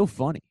 Well, it's so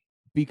funny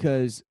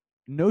because,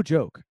 no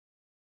joke,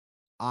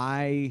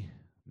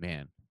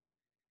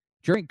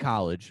 during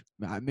college,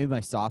 maybe my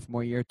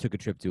sophomore year, took a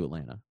trip to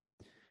Atlanta.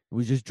 I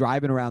was just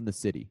driving around the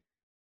city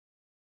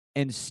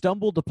and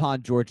stumbled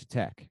upon Georgia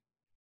Tech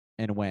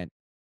and went,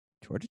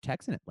 Georgia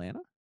Tech's in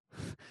Atlanta?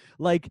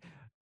 Like,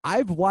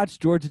 I've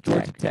watched Georgia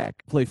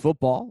Tech play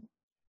football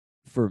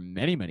for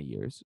many, many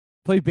years,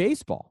 play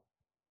baseball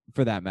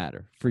for that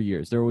matter for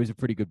years. They're always a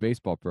pretty good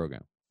baseball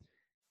program.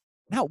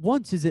 Not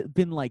once has it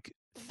been like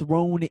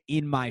thrown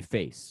in my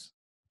face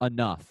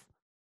enough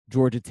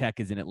Georgia Tech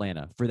is in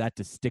Atlanta for that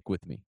to stick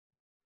with me.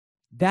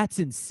 That's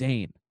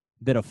insane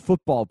that a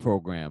football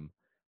program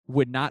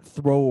would not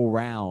throw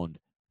around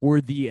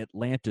or the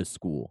Atlanta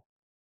school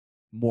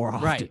more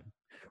often.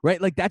 Right?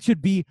 Like, that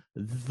should be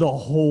the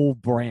whole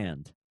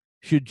brand.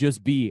 Should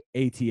just be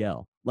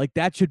ATL. Like,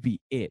 that should be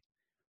it.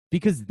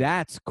 Because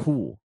that's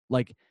cool.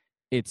 Like,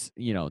 it's,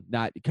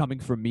 not coming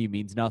from me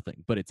means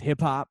nothing, but it's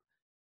hip hop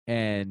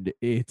and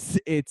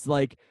it's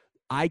like,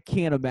 I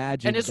can't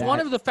imagine. And it's one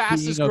of the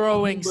fastest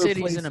growing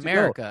cities in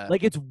America.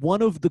 Like, it's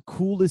one of the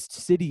coolest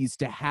cities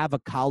to have a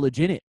college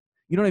in it.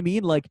 You know what I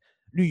mean? Like,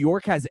 New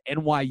York has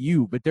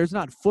NYU, but there's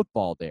not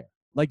football there.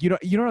 Like, you know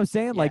what I'm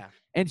saying? Yeah. Like,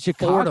 and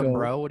Chicago, Fordham,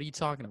 bro. What are you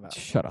talking about?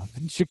 Shut up.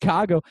 In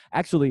Chicago,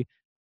 actually,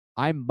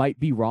 I might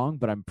be wrong,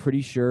 but I'm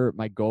pretty sure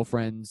my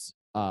girlfriend's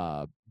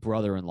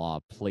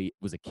brother-in-law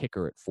was a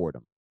kicker at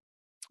Fordham.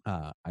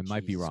 I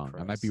might be wrong.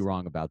 Christ. I might be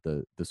wrong about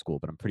the school,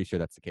 but I'm pretty sure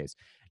that's the case.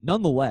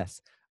 Nonetheless,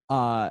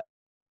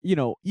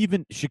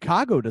 even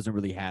Chicago doesn't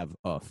really have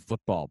a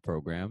football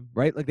program,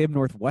 right? Like, they have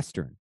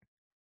Northwestern,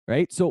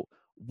 right? So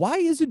why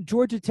isn't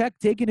Georgia Tech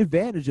taking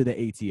advantage of the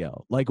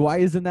ATL? Like, why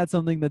isn't that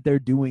something that they're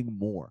doing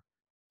more?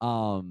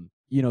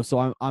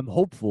 So I'm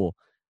hopeful.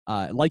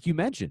 Like you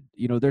mentioned,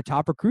 their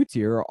top recruits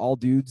here are all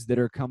dudes that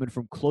are coming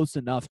from close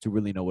enough to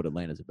really know what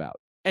Atlanta's about.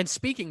 And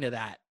speaking to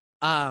that,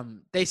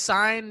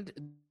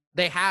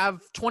 they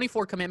have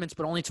 24 commitments,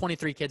 but only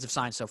 23 kids have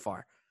signed so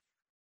far.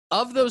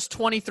 Of those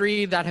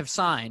 23 that have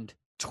signed,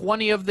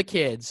 20 of the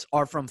kids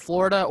are from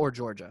Florida or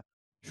Georgia.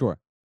 Sure.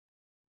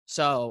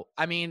 So,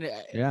 I mean,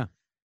 yeah,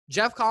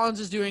 Jeff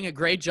Collins is doing a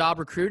great job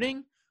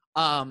recruiting.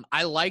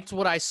 I liked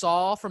what I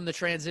saw from the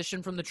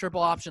transition from the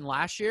triple option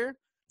last year.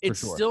 It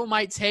still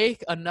might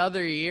take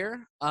another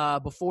year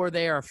before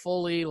they are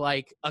fully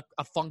like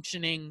a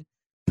functioning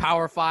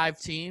Power 5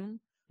 team.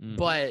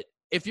 But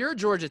if you're a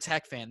Georgia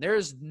Tech fan, there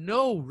is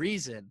no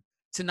reason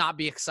to not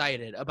be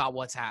excited about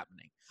what's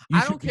happening.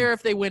 I don't care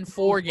if they win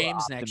 4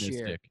 games next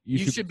year.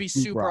 You should be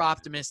super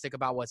optimistic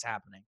about what's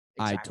happening.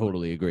 Exactly. I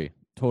totally agree.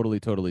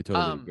 Totally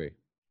agree.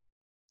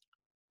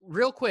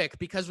 Real quick,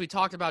 because we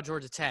talked about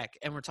Georgia Tech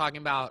and we're talking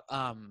about,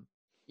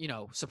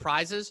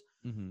 surprises.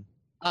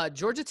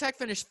 Georgia Tech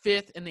finished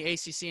 5th in the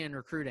ACC in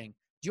recruiting.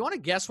 Do you want to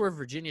guess where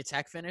Virginia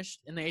Tech finished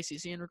in the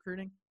ACC in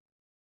recruiting?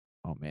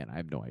 Oh, man, I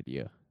have no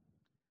idea.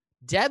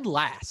 Dead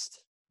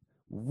last.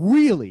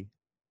 Really?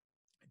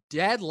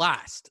 Dead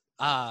last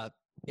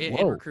in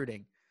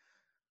recruiting.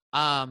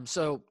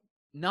 So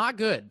not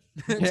good.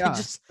 Yeah.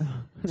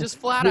 just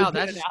flat out,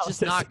 that's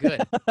just not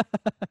good.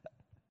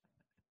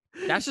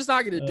 That's just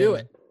not going to do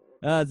it.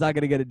 It's not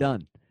going to get it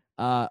done.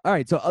 All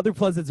right, so other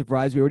pleasant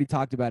surprise. We already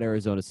talked about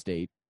Arizona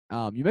State.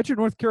 You mentioned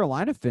North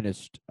Carolina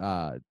finished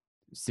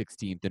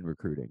 16th in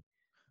recruiting.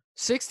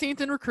 16th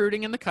in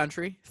recruiting in the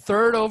country,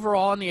 3rd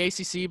overall in the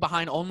ACC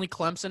behind only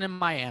Clemson and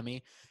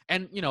Miami.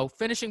 and,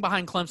 finishing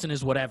behind Clemson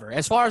is whatever.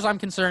 As far as I'm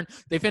concerned,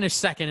 they finished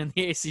second in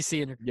the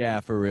ACC.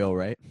 Yeah, for real,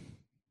 right?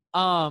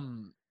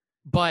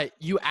 But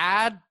you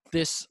add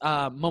this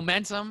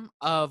momentum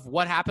of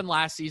what happened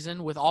last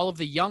season with all of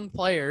the young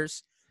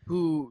players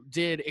who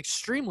did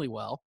extremely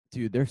well.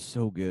 Dude, they're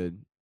so good.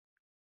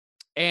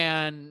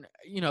 And,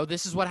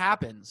 this is what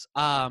happens.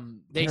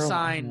 They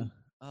signed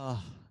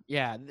 –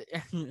 yeah.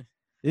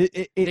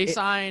 They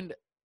signed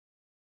 –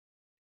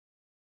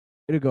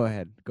 Go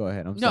ahead.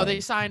 I'm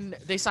sorry.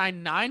 they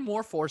signed 9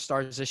 more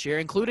 4-stars this year,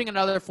 including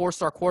another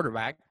 4-star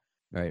quarterback.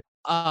 Right.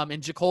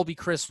 In Jacoby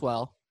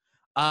Criswell.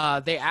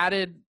 They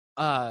added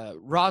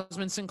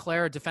Rosman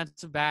Sinclair, a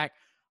defensive back,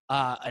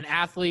 an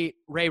athlete,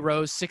 Ray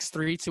Rose,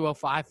 6'3",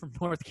 205 from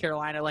North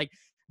Carolina. Like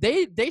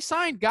they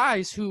signed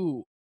guys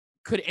who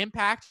could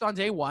impact on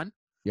day one.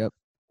 Yep.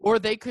 Or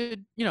they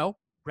could,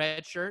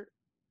 redshirt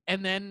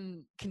and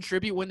then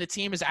contribute when the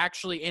team is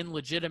actually in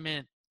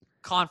legitimate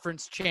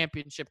conference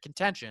championship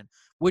contention,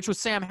 which with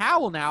Sam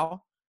Howell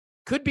now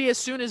could be as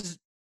soon as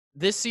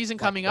this season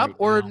coming up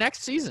or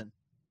next season.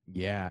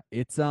 Yeah,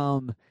 it's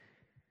they're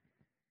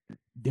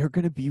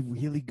gonna be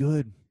really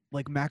good.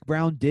 Like Mac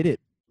Brown did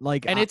it.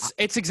 Like, and it's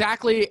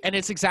exactly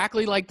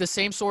like the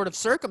same sort of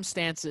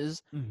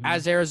circumstances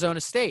as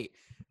Arizona State,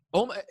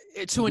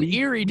 to an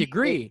eerie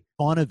degree. Made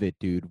fun of it,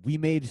 dude. We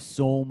made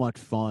so much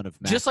fun of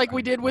Mac just like Brown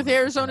we did with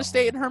Arizona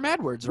State and Herm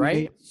Edwards, right?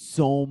 We made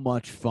so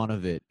much fun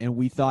of it, and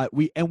we thought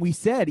we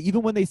said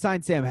even when they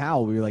signed Sam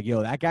Howell, we were like,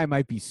 "Yo, that guy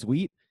might be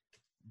sweet,"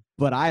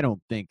 but I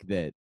don't think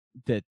that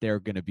they're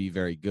gonna be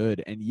very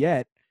good. And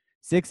yet,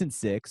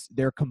 6-6,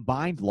 their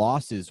combined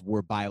losses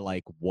were by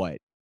like what?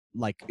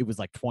 Like it was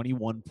like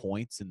 21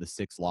 points in the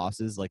 6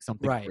 losses, like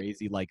something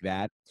crazy like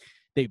that.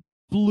 They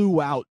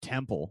blew out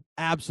Temple,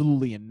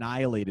 absolutely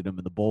annihilated them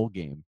in the bowl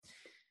game.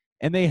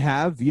 And they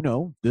have,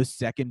 the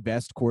second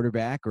best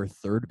quarterback or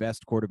third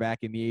best quarterback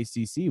in the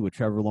ACC with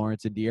Trevor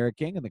Lawrence and De'Ara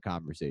King in the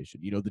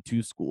conversation. The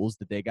 2 schools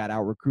that they got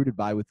out recruited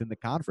by within the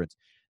conference.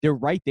 They're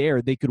right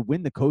there. They could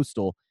win the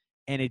Coastal.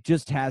 And it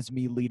just has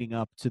me leading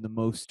up to the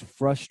most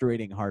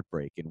frustrating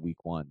heartbreak in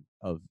week 1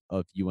 of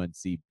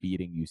UNC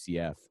beating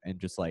UCF and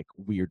just like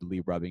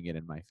weirdly rubbing it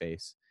in my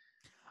face.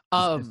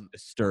 This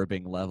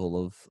disturbing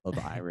level of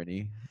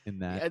irony in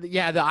that.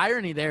 Yeah, the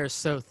irony there is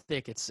so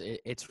thick. It's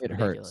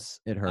ridiculous.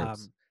 It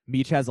hurts.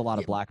 Meach has a lot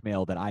of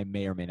blackmail that I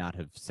may or may not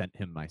have sent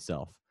him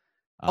myself.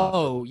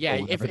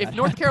 If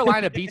North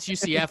Carolina beats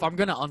UCF, I'm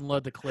gonna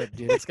unload the clip,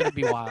 dude. It's gonna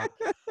be wild.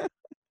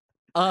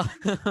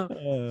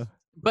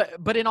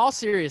 But in all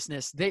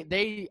seriousness,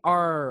 they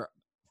are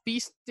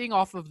feasting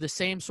off of the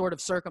same sort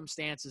of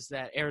circumstances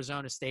that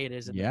Arizona State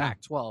is in the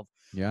Pac-12,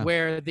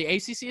 where the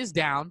ACC is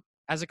down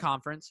as a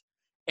conference,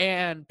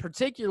 and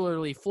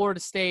particularly Florida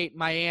State,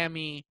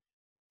 Miami,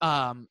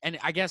 and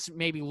I guess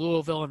maybe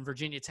Louisville and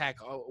Virginia Tech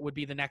would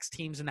be the next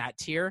teams in that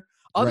tier.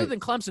 Other than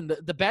Clemson,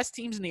 the best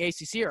teams in the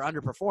ACC are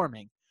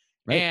underperforming.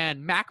 Right.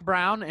 And Mac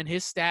Brown and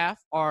his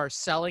staff are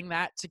selling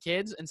that to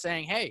kids and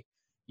saying, hey,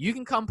 you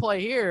can come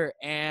play here,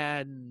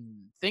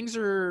 and things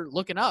are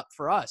looking up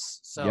for us.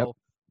 So,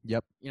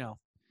 yep. All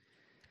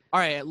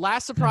right,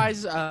 last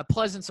surprise,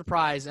 pleasant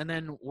surprise, and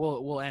then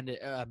we'll end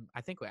it.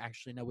 I think we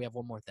have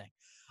one more thing.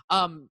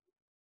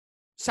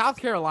 South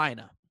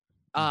Carolina,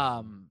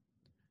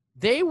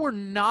 they were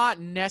not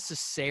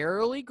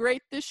necessarily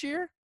great this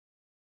year,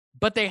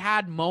 but they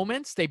had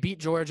moments. They beat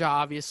Georgia,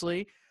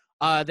 obviously.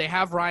 They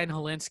have Ryan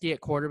Helinski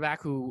at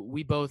quarterback, who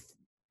we both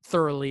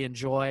thoroughly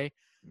enjoy.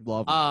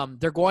 Love him.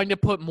 They're going to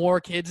put more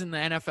kids in the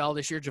NFL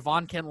this year.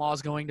 Javon Kinlaw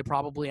is going to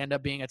probably end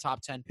up being a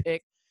top 10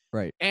 pick.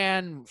 Right.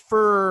 And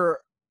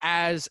for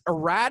as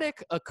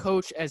erratic a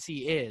coach as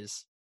he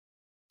is,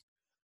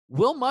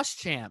 Will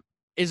Muschamp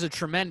is a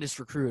tremendous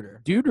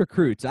recruiter. Dude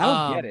recruits.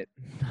 I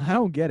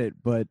don't get it,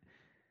 but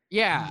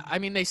yeah, I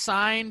mean, they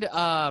signed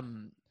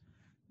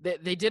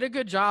they did a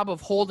good job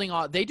of holding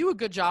on. They do a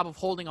good job of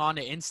holding on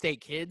to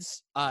in-state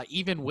kids,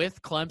 even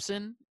with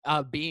Clemson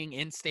being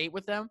in-state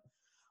with them.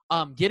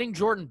 Getting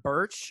Jordan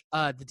Birch,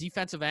 the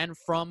defensive end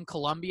from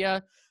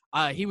Columbia,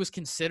 he was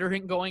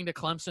considering going to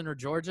Clemson or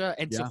Georgia,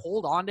 and to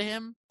hold on to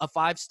him, a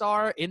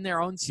 5-star in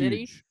their own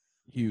city,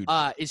 huge.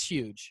 Is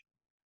huge.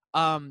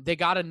 They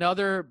got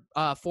another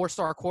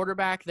 4-star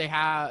quarterback.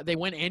 They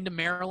went into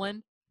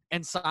Maryland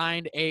and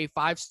signed a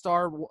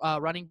 5-star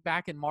running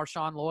back in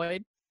Marshawn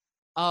Lloyd.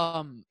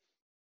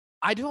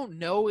 I don't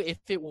know if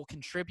it will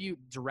contribute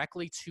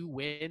directly to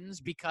wins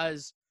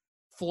because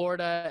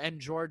Florida and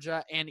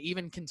Georgia and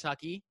even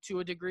Kentucky to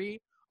a degree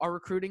are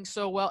recruiting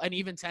so well, and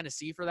even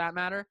Tennessee for that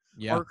matter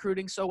are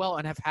recruiting so well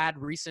and have had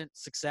recent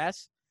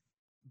success.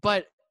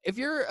 But if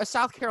you're a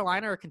South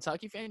Carolina or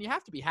Kentucky fan, you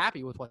have to be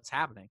happy with what's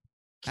happening.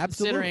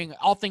 Considering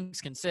all things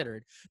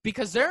considered,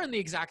 because they're in the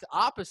exact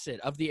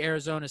opposite of the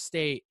Arizona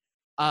State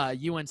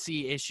UNC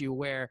issue,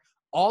 where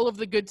all of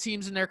the good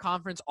teams in their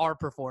conference are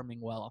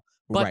performing well,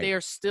 but they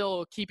are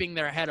still keeping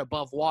their head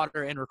above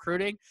water in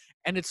recruiting,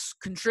 and it's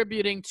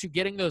contributing to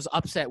getting those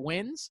upset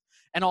wins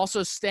and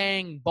also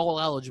staying bowl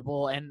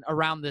eligible and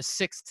around the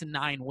 6 to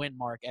 9 win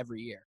mark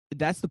every year.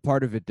 That's the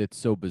part of it that's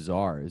so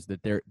bizarre, is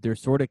that they're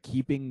sort of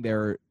keeping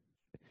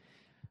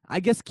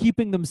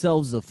keeping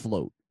themselves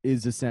afloat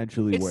is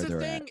essentially where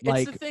they're at.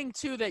 It's the thing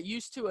too that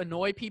used to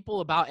annoy people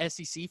about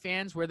SEC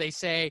fans, where they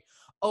say,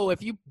 "Oh,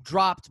 if you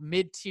dropped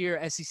mid-tier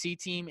SEC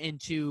team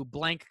into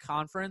blank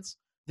conference,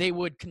 they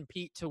would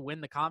compete to win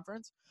the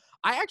conference."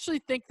 I actually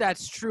think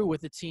that's true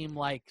with a team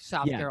like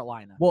South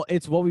Carolina. Well,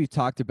 it's what we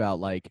talked about.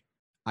 Like,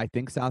 I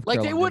think South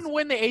Carolina, they wouldn't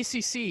win the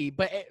ACC,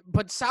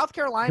 but South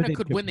Carolina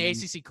could win the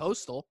ACC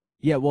Coastal.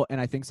 Yeah, well, and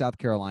I think South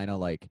Carolina,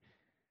 like,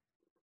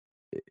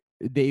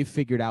 they've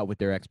figured out what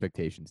their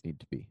expectations need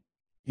to be.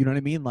 You know what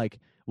I mean? Like,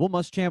 Will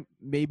Muschamp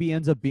maybe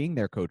ends up being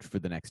their coach for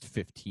the next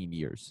 15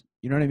 years.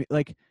 You know what I mean?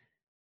 Like,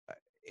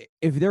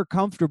 if they're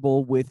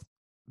comfortable with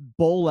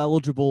bowl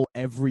eligible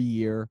every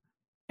year,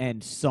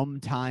 and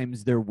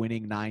sometimes they're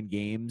winning 9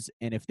 games,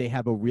 and if they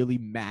have a really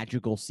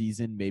magical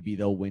season, maybe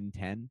they'll win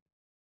 10,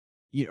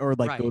 or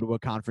like go to a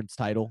conference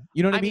title.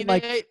 You know what I mean?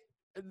 Like,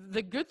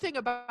 the good thing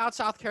about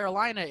South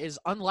Carolina is,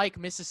 unlike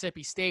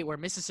Mississippi State, where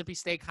Mississippi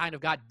State kind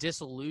of got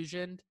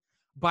disillusioned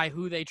by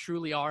who they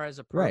truly are as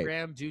a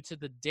program due to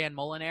the Dan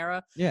Mullen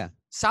era. Yeah.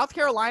 South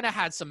Carolina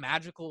had some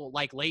magical,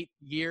 like, late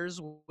years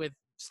with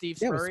Steve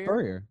Spurrier. Yeah, with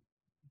Spurrier.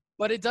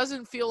 But it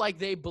doesn't feel like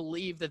they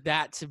believe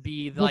that to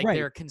be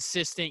their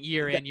consistent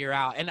year in, year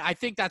out. And I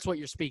think that's what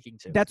you're speaking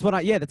to. That's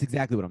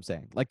exactly what I'm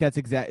saying. Like,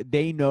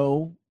 they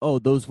know, oh,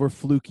 those were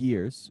fluke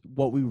years.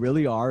 What we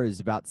really are is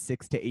about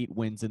 6 to 8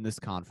 wins in this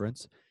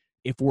conference.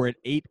 If we're at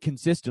 8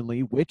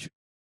 consistently, which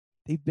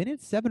they've been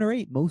at 7 or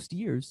 8 most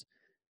years,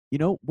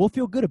 we'll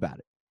feel good about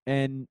it.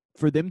 And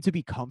for them to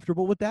be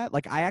comfortable with that,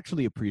 like, I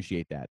actually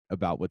appreciate that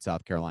about what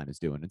South Carolina's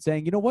doing, and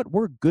saying, you know what,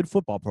 we're a good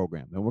football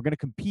program and we're going to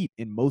compete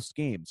in most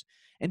games.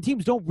 And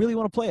teams don't really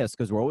want to play us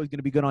because we're always going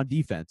to be good on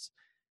defense.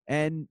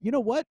 And you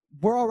know what?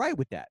 We're all right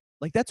with that.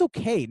 Like, that's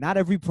okay. Not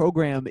every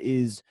program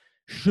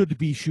should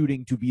be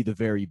shooting to be the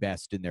very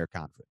best in their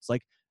conference.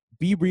 Like,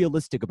 be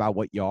realistic about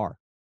what you are.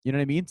 You know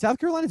what I mean? South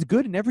Carolina's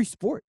good in every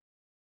sport.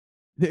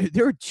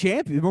 They're a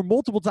champion. They're a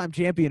multiple-time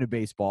champion in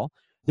baseball.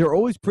 They're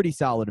always pretty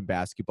solid in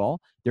basketball.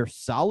 They're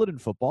solid in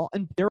football,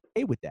 and they're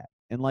okay with that.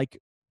 And, like,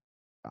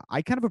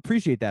 I kind of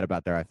appreciate that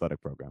about their athletic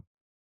program.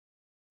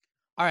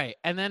 All right,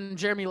 and then,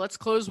 Jeremy, let's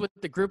close with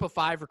the group of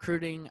 5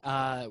 recruiting.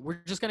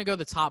 We're just going to go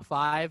the top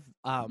 5,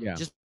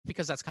 just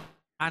because that's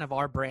kind of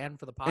our brand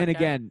for the podcast. And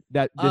again,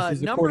 this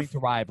is according to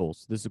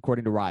Rivals. This is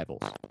according to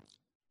Rivals.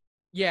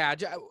 Yeah,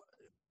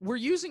 we're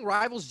using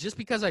Rivals just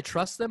because I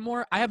trust them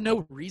more. I have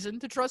no reason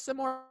to trust them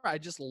more. I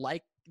just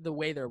like the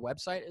way their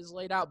website is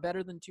laid out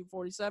better than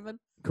 247.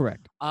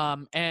 Correct.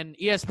 And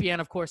ESPN,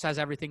 of course, has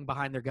everything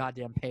behind their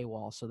goddamn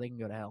paywall, so they can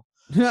go to hell.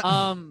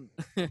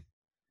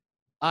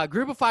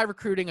 Group of 5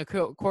 recruiting,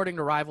 according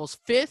to Rivals.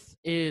 5th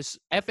is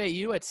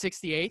FAU at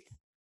 68th.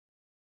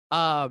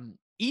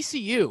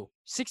 ECU,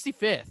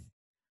 65th.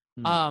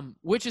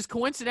 Which is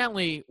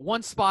coincidentally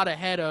one spot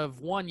ahead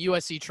of one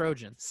USC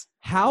Trojans.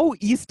 How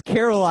East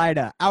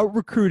Carolina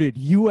out-recruited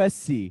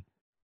USC.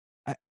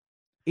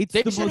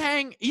 ECU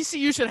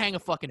should hang a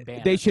fucking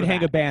banner. They should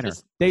hang a banner.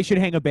 They should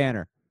hang a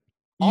banner.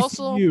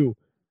 ECU.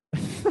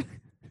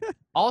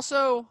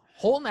 Also,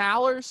 Holton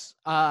Allers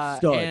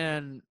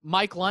and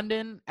Mike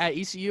London at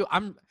ECU.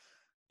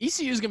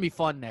 ECU is gonna be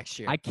fun next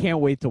year. I can't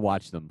wait to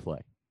watch them play.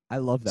 I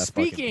love that.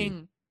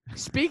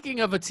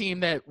 Speaking of a team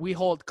that we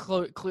hold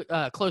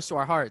close to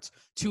our hearts,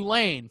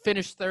 Tulane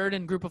finished 3rd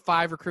in group of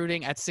 5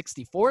 recruiting at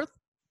 64th.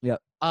 Yep.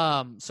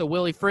 So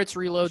Willie Fritz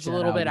reloads a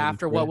little bit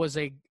after what was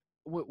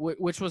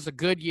which was a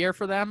good year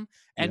for them.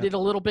 Ended a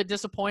little bit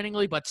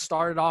disappointingly, but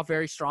started off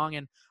very strong,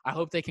 and I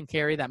hope they can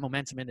carry that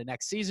momentum into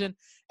next season.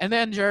 And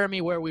then, Jeremy,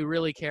 where we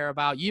really care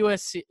about,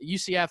 UCF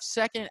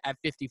 2nd at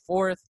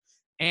 54th,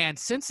 and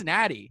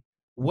Cincinnati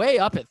way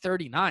up at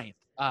 39th,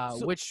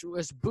 which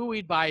was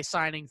buoyed by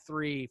signing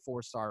 3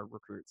 4-star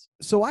recruits.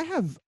 So I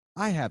have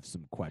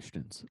some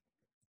questions.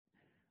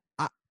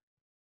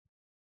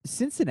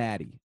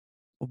 Cincinnati,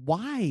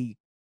 why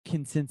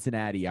can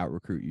Cincinnati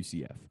out-recruit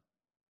UCF?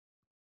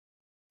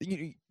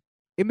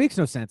 It makes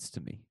no sense to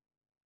me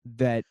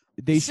that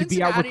they should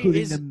be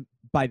out-recruiting them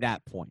by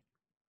that point.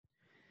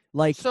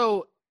 Like,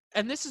 so,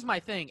 and this is my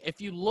thing.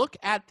 If you look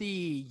at the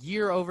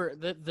year over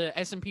the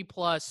S&P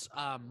Plus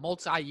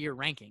multi-year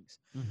rankings,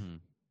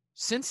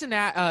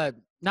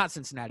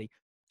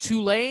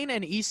 Tulane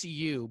and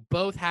ECU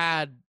both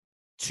had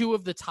 2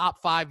 of the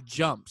top 5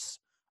 jumps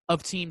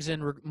of teams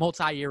in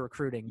multi-year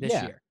recruiting this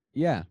year.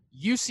 Yeah.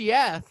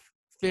 UCF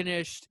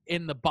finished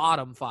in the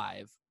bottom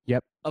 5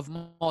 of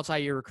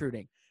multi-year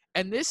recruiting.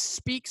 And this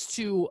speaks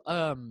to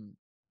a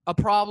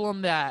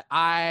problem that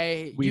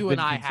you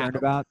and I have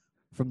about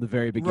from the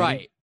very beginning.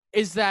 Right.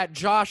 Is that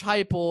Josh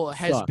Heupel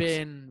has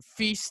been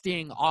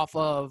feasting off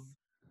of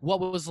what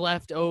was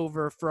left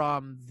over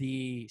from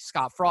the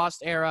Scott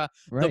Frost era,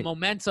 the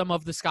momentum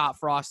of the Scott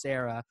Frost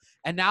era.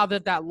 And now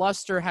that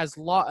luster has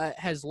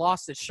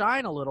lost its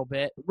shine a little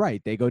bit.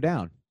 Right. They go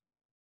down.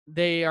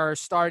 They are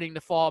starting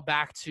to fall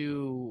back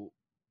to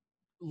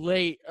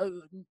late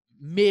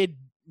mid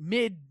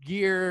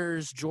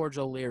years George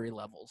O'Leary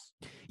levels.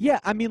 Yeah,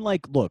 I mean,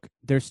 like, look,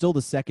 they're still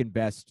the second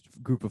best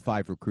group of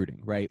 5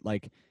 recruiting, right?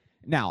 Like,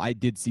 now I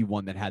did see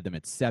one that had them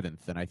at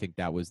 7th, and I think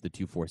that was the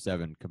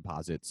 247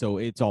 composite. So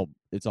it's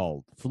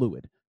all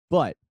fluid.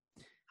 But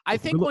I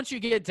think once you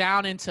get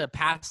down into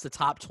past the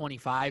top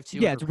 25, too,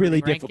 yeah, it's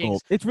really rankings,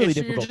 difficult. It's really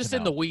difficult. You're just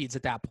in the weeds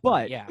at that point.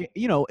 But yeah,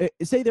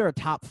 say they're a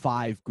top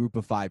 5 group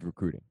of 5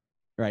 recruiting,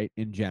 right?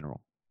 In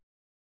general,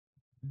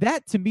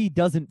 that to me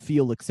doesn't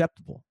feel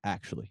acceptable.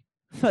 Actually,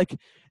 like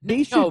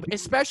they should. No,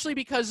 especially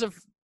because of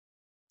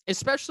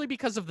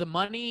the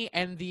money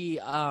and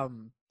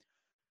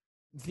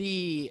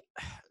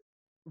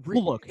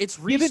look, it's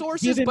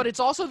resources, given, but it's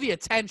also the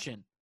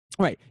attention.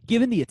 Right.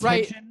 Given the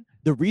attention,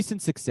 the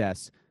recent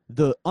success,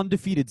 the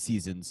undefeated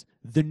seasons,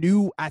 the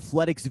new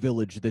athletics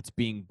village that's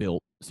being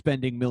built,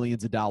 spending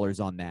millions of dollars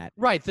on that.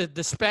 Right.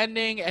 The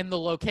spending and the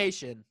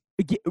location.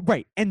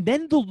 Right. And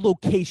then the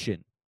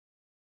location.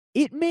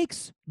 It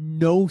makes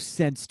no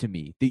sense to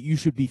me that you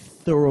should be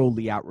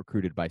thoroughly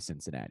out-recruited by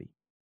Cincinnati.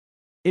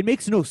 It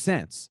makes no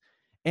sense.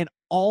 And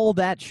all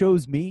that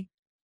shows me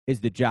is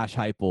that Josh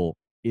Heupel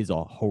is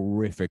a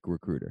horrific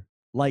recruiter.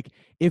 Like,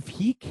 if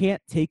he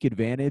can't take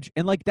advantage,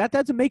 and like that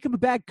doesn't make him a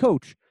bad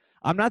coach.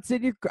 I'm not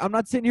sitting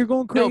here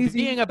going crazy. No,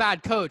 being a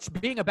bad coach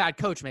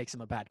makes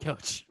him a bad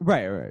coach.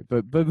 Right.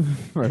 But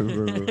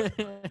right.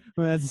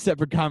 Well, that's a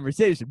separate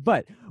conversation.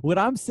 But what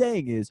I'm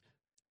saying is,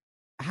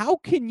 how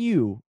can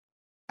you,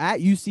 at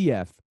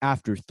UCF,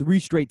 after 3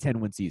 straight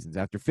 10-win seasons,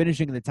 after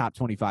finishing in the top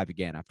 25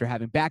 again, after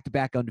having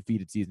back-to-back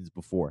undefeated seasons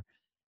before,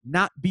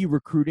 not be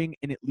recruiting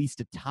in at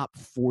least a top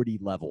 40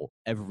 level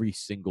every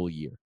single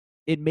year?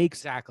 It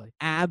makes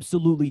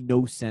absolutely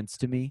no sense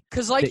to me.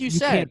 Because like you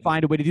said, can't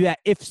find a way to do that.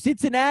 If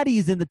Cincinnati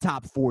is in the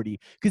top 40,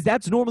 because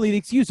that's normally the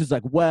excuse is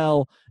like,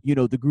 well,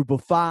 the group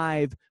of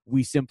 5,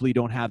 we simply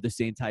don't have the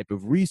same type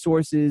of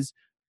resources.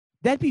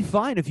 That'd be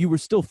fine if you were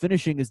still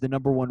finishing as the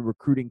number 1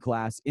 recruiting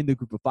class in the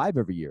group of 5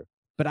 every year.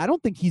 But I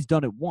don't think he's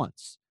done it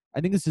once.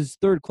 I think this is his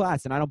 3rd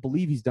class, and I don't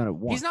believe he's done it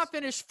once. He's not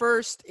finished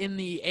first in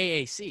the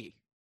AAC.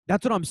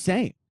 That's what I'm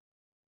saying.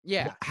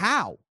 Yeah.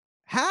 How?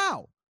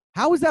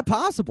 How is that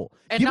possible?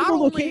 And given not the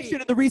location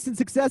and the recent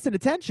success and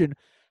attention,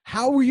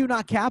 how are you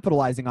not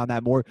capitalizing on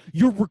that more?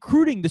 You're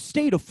recruiting the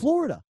state of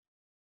Florida.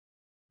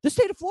 The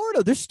state of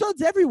Florida. There's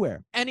studs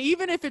everywhere. And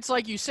even if it's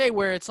like you say,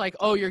 where it's like,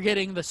 oh, you're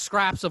getting the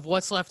scraps of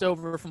what's left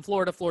over from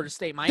Florida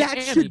State, Miami.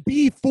 That should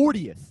be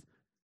 40th.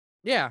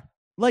 Yeah.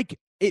 Like,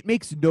 it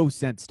makes no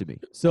sense to me.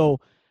 So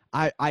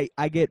I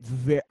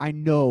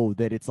know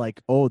that it's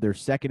like, oh, they're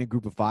second in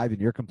group of 5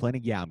 and you're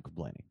complaining. Yeah, I'm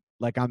complaining.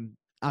 Like, I'm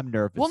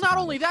nervous. Well, not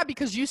only that,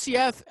 because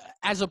UCF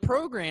as a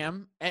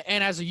program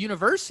and as a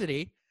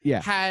university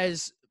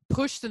has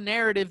pushed the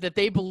narrative that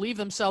they believe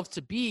themselves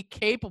to be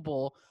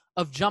capable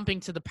of jumping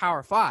to the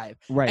Power 5.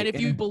 Right. And if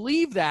you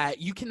believe that,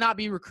 you cannot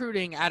be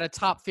recruiting at a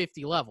top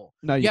 50 level.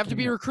 No, you have to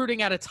be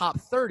recruiting at a top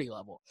 30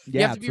 level.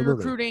 Yeah, you have to be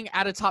recruiting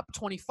at a top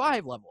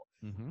 25 level.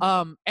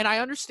 Mm-hmm. And I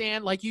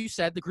understand, like you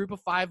said, the group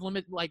of 5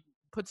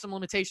 put some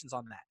limitations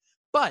on that.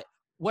 But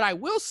what I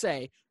will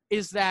say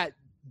is that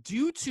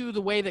due to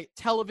the way that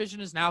television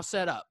is now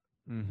set up,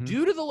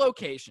 due to the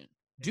location,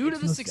 due to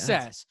the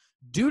success,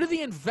 due to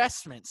the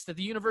investments that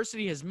the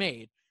university has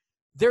made,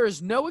 there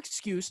is no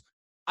excuse.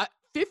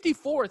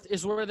 54th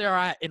is where they're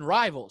at in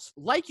rivals.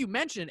 Like you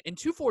mentioned, in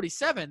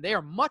 247, they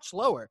are much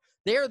lower.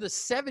 They are the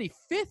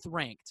 75th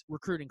ranked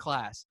recruiting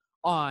class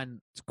on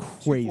it's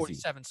crazy.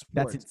 247 Sports.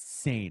 That's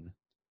insane.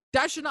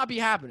 That should not be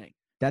happening.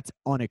 That's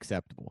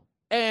unacceptable.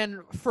 And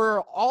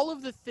for all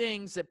of the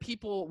things that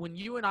people, when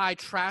you and I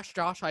trash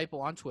Josh Heupel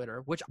on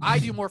Twitter, which I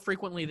do more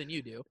frequently than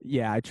you do.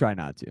 Yeah, I try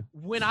not to.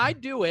 When I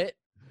do it,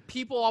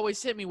 people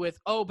always hit me with,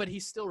 oh, but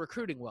he's still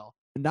recruiting well.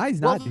 No,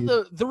 he's not,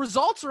 dude. The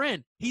results are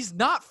in. He's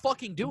not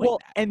fucking doing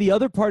that. And the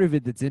other part of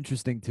it that's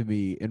interesting to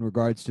me in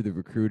regards to the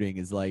recruiting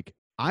is, like,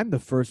 I'm the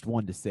first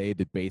one to say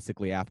that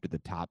basically after the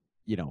top,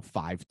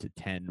 5 to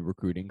 10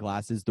 recruiting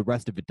classes, the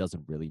rest of it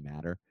doesn't really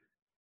matter.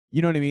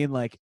 You know what I mean?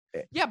 Like,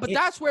 yeah, but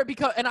that's where,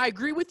 and I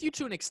agree with you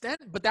to an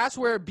extent, but that's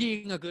where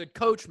being a good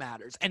coach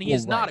matters, and he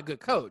is not a good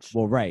coach.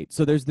 Well, right.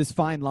 So there's this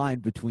fine line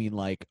between,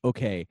 like,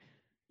 okay,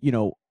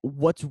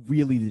 what's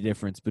really the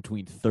difference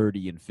between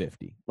 30 and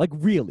 50? Like,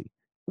 really,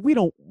 we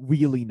don't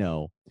really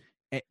know.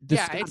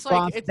 It's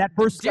like that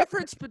first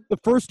difference. The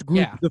first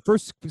group, the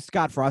first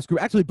Scott Frost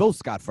group, actually both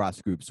Scott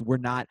Frost groups were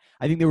not.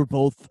 I think they were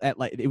both at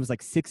it was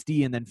like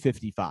 60 and then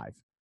 55.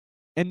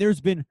 And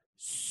there's been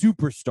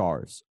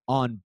superstars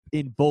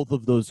in both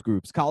of those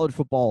groups, college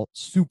football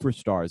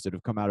superstars that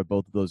have come out of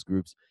both of those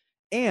groups,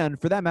 and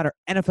for that matter,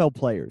 NFL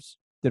players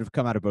that have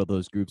come out of both of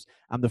those groups.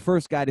 I'm the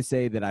first guy to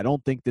say that I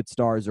don't think that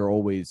stars are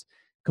always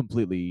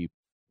completely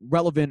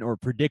relevant or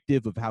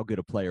predictive of how good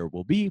a player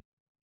will be.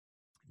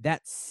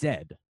 That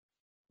said,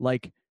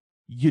 like,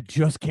 you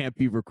just can't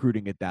be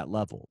recruiting at that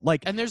level.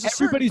 Like, and there's a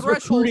certain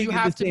threshold you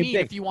have to meet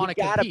if you want to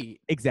compete.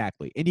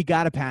 Exactly. And you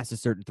got to pass a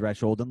certain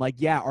threshold. And, like,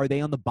 yeah, are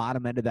they on the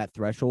bottom end of that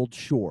threshold?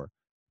 Sure.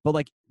 But,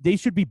 like, they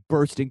should be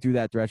bursting through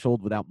that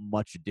threshold without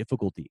much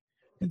difficulty.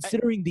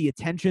 considering the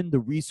attention, the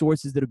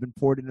resources that have been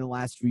poured in the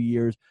last few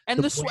years, and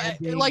the swag,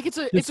 branding, like it's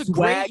a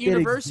great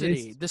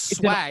university. The it's an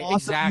swag, awesome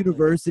exactly.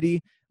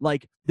 university.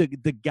 Like the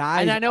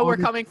guys. And I know we're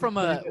coming from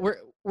a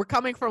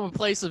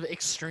place of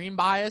extreme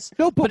bias.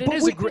 No, but it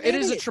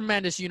is a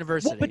tremendous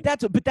university. Well,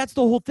 but that's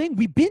the whole thing.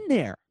 We've been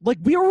there. Like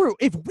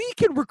if we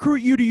can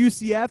recruit you to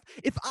UCF,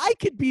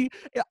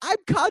 I'm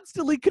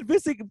constantly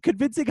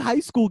convincing high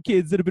school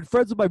kids that have been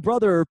friends with my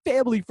brother or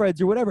family friends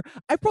or whatever.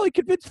 I probably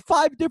convinced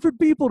 5 different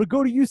people to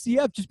go to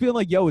UCF, just being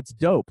like, "Yo, it's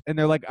dope," and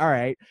they're like, "All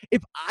right,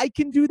 if I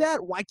can do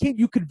that, why can't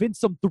you convince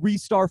some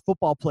 3-star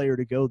football player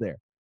to go there?"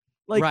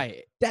 Like,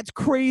 right. That's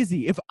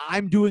crazy. If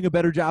I'm doing a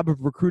better job of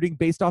recruiting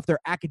based off their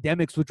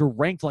academics, which are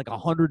ranked like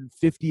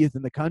 150th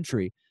in the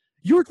country,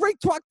 you're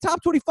ranked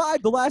top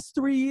 25 the last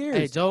 3 years.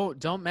 Hey,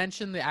 don't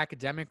mention the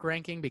academic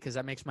ranking because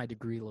that makes my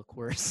degree look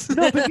worse.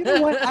 No, but you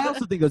know what? I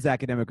also think those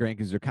academic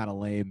rankings are kind of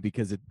lame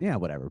because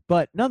whatever.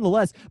 But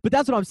nonetheless,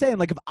 that's what I'm saying.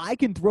 Like, if I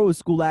can throw a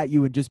school at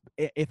you and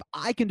if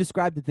I can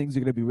describe the things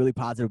that are going to be really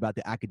positive about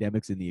the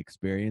academics and the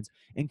experience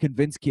and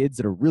convince kids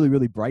that are really,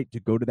 really bright to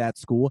go to that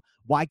school,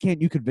 why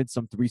can't you convince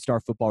some 3-star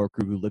football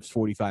recruit who lives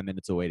 45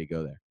 minutes away to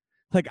go there?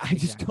 Like,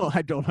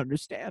 I don't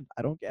understand.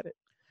 I don't get it.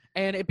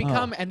 And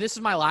and this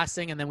is my last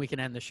thing, and then we can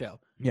end the show.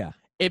 Yeah.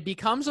 It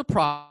becomes a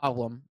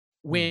problem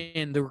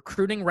when the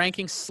recruiting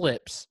ranking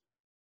slips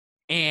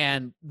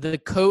and the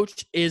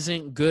coach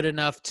isn't good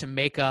enough to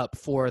make up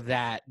for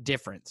that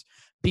difference.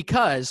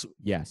 Because,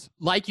 yes,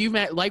 like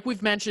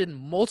we've mentioned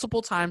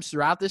multiple times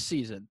throughout this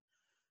season,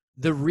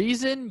 the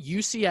reason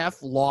UCF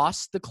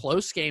lost the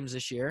close games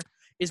this year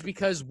is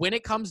because when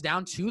it comes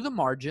down to the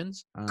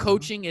margins,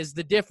 coaching is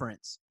the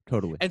difference.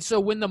 Totally. And so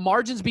when the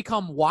margins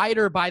become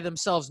wider by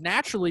themselves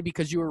naturally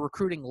because you are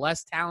recruiting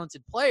less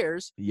talented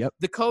players,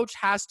 the coach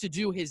has to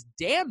do his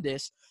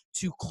damnedest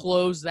to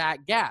close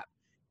that gap.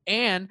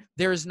 And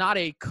there is not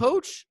a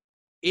coach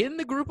in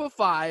the group of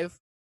 5,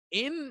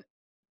 in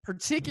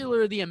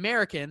particular the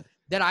American,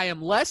 that I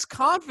am less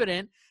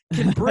confident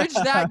can bridge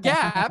that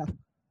gap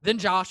than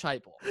Josh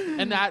Heupel.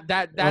 And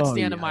that's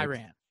the end of my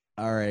rant.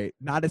 All right.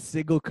 Not a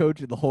single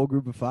coach in the whole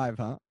group of 5,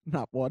 huh?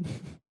 Not one.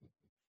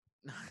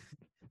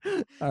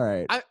 All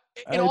right.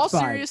 In all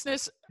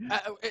seriousness,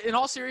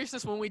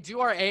 when we do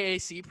our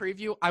AAC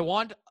preview, I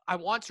want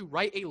to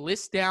write a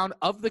list down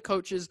of the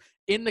coaches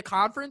in the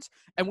conference,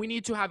 and we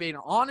need to have an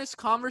honest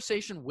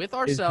conversation with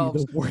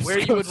ourselves where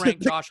you would rank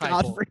Josh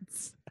Heupel.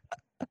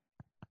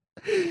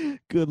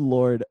 Good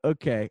Lord.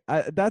 Okay.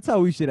 That's how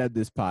we should end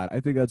this pod. I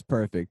think that's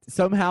perfect.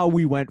 Somehow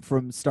we went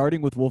from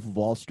starting with Wolf of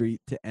Wall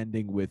Street to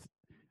ending with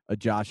a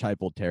Josh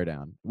Heupel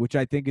teardown, which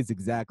I think is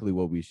exactly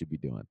what we should be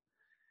doing.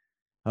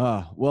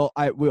 Well,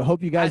 we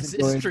hope you guys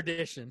enjoyed.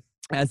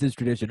 As is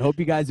tradition. Hope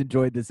you guys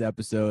enjoyed this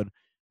episode.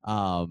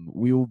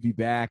 We will be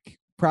back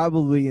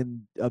probably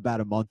in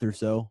about a month or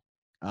so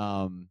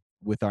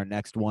with our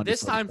next one.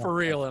 This time for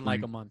real in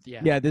like a month, yeah.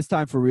 Yeah, this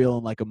time for real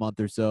in like a month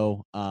or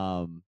so.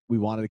 We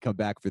wanted to come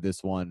back for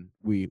this one.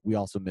 We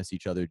also miss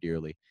each other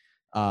dearly.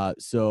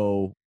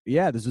 So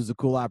yeah, this was a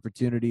cool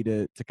opportunity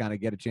to kind of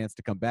get a chance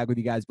to come back with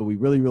you guys, but we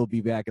really will be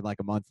back in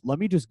like a month. Let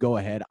me just go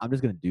ahead. I'm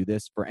just going to do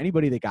this. For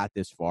anybody that got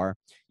this far,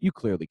 you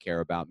clearly care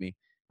about me,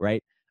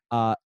 right?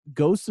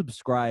 Go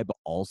subscribe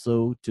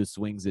also to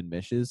Swings and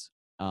Mishes.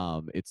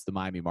 It's the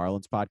Miami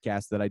Marlins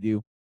podcast that I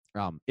do.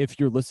 If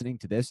you're listening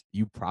to this,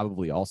 you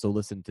probably also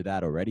listened to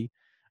that already.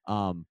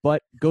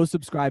 But go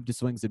subscribe to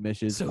Swings and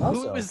Mishes. So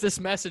who is this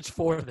message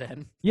for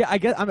then? Yeah, I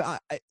guess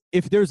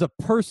if there's a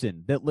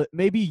person that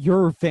maybe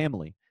your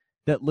family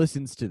that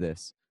listens to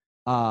this,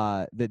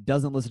 that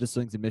doesn't listen to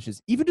Swings and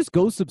Mishes, even just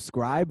go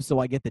subscribe so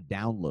I get the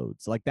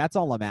downloads. Like, that's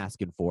all I'm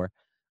asking for,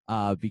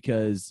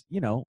 because,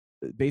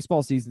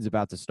 baseball season's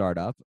about to start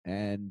up,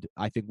 and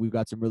I think we've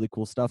got some really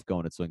cool stuff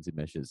going at Swings and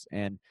Mishes.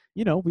 And,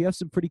 we have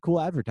some pretty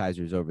cool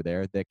advertisers over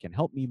there that can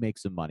help me make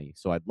some money.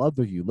 So I'd love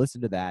if you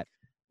listen to that,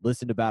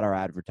 listen about our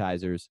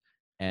advertisers,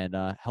 and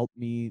help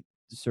me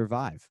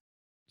survive.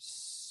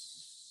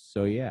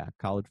 So, yeah,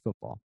 college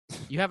football.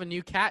 You have a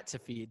new cat to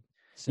feed.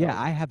 So. Yeah,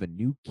 I have a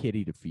new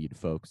kitty to feed,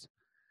 folks.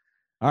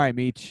 All right,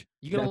 Meech.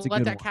 You gonna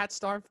let that cat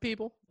starve,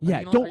 people?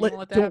 Yeah, don't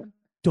let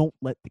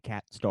the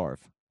cat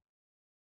starve.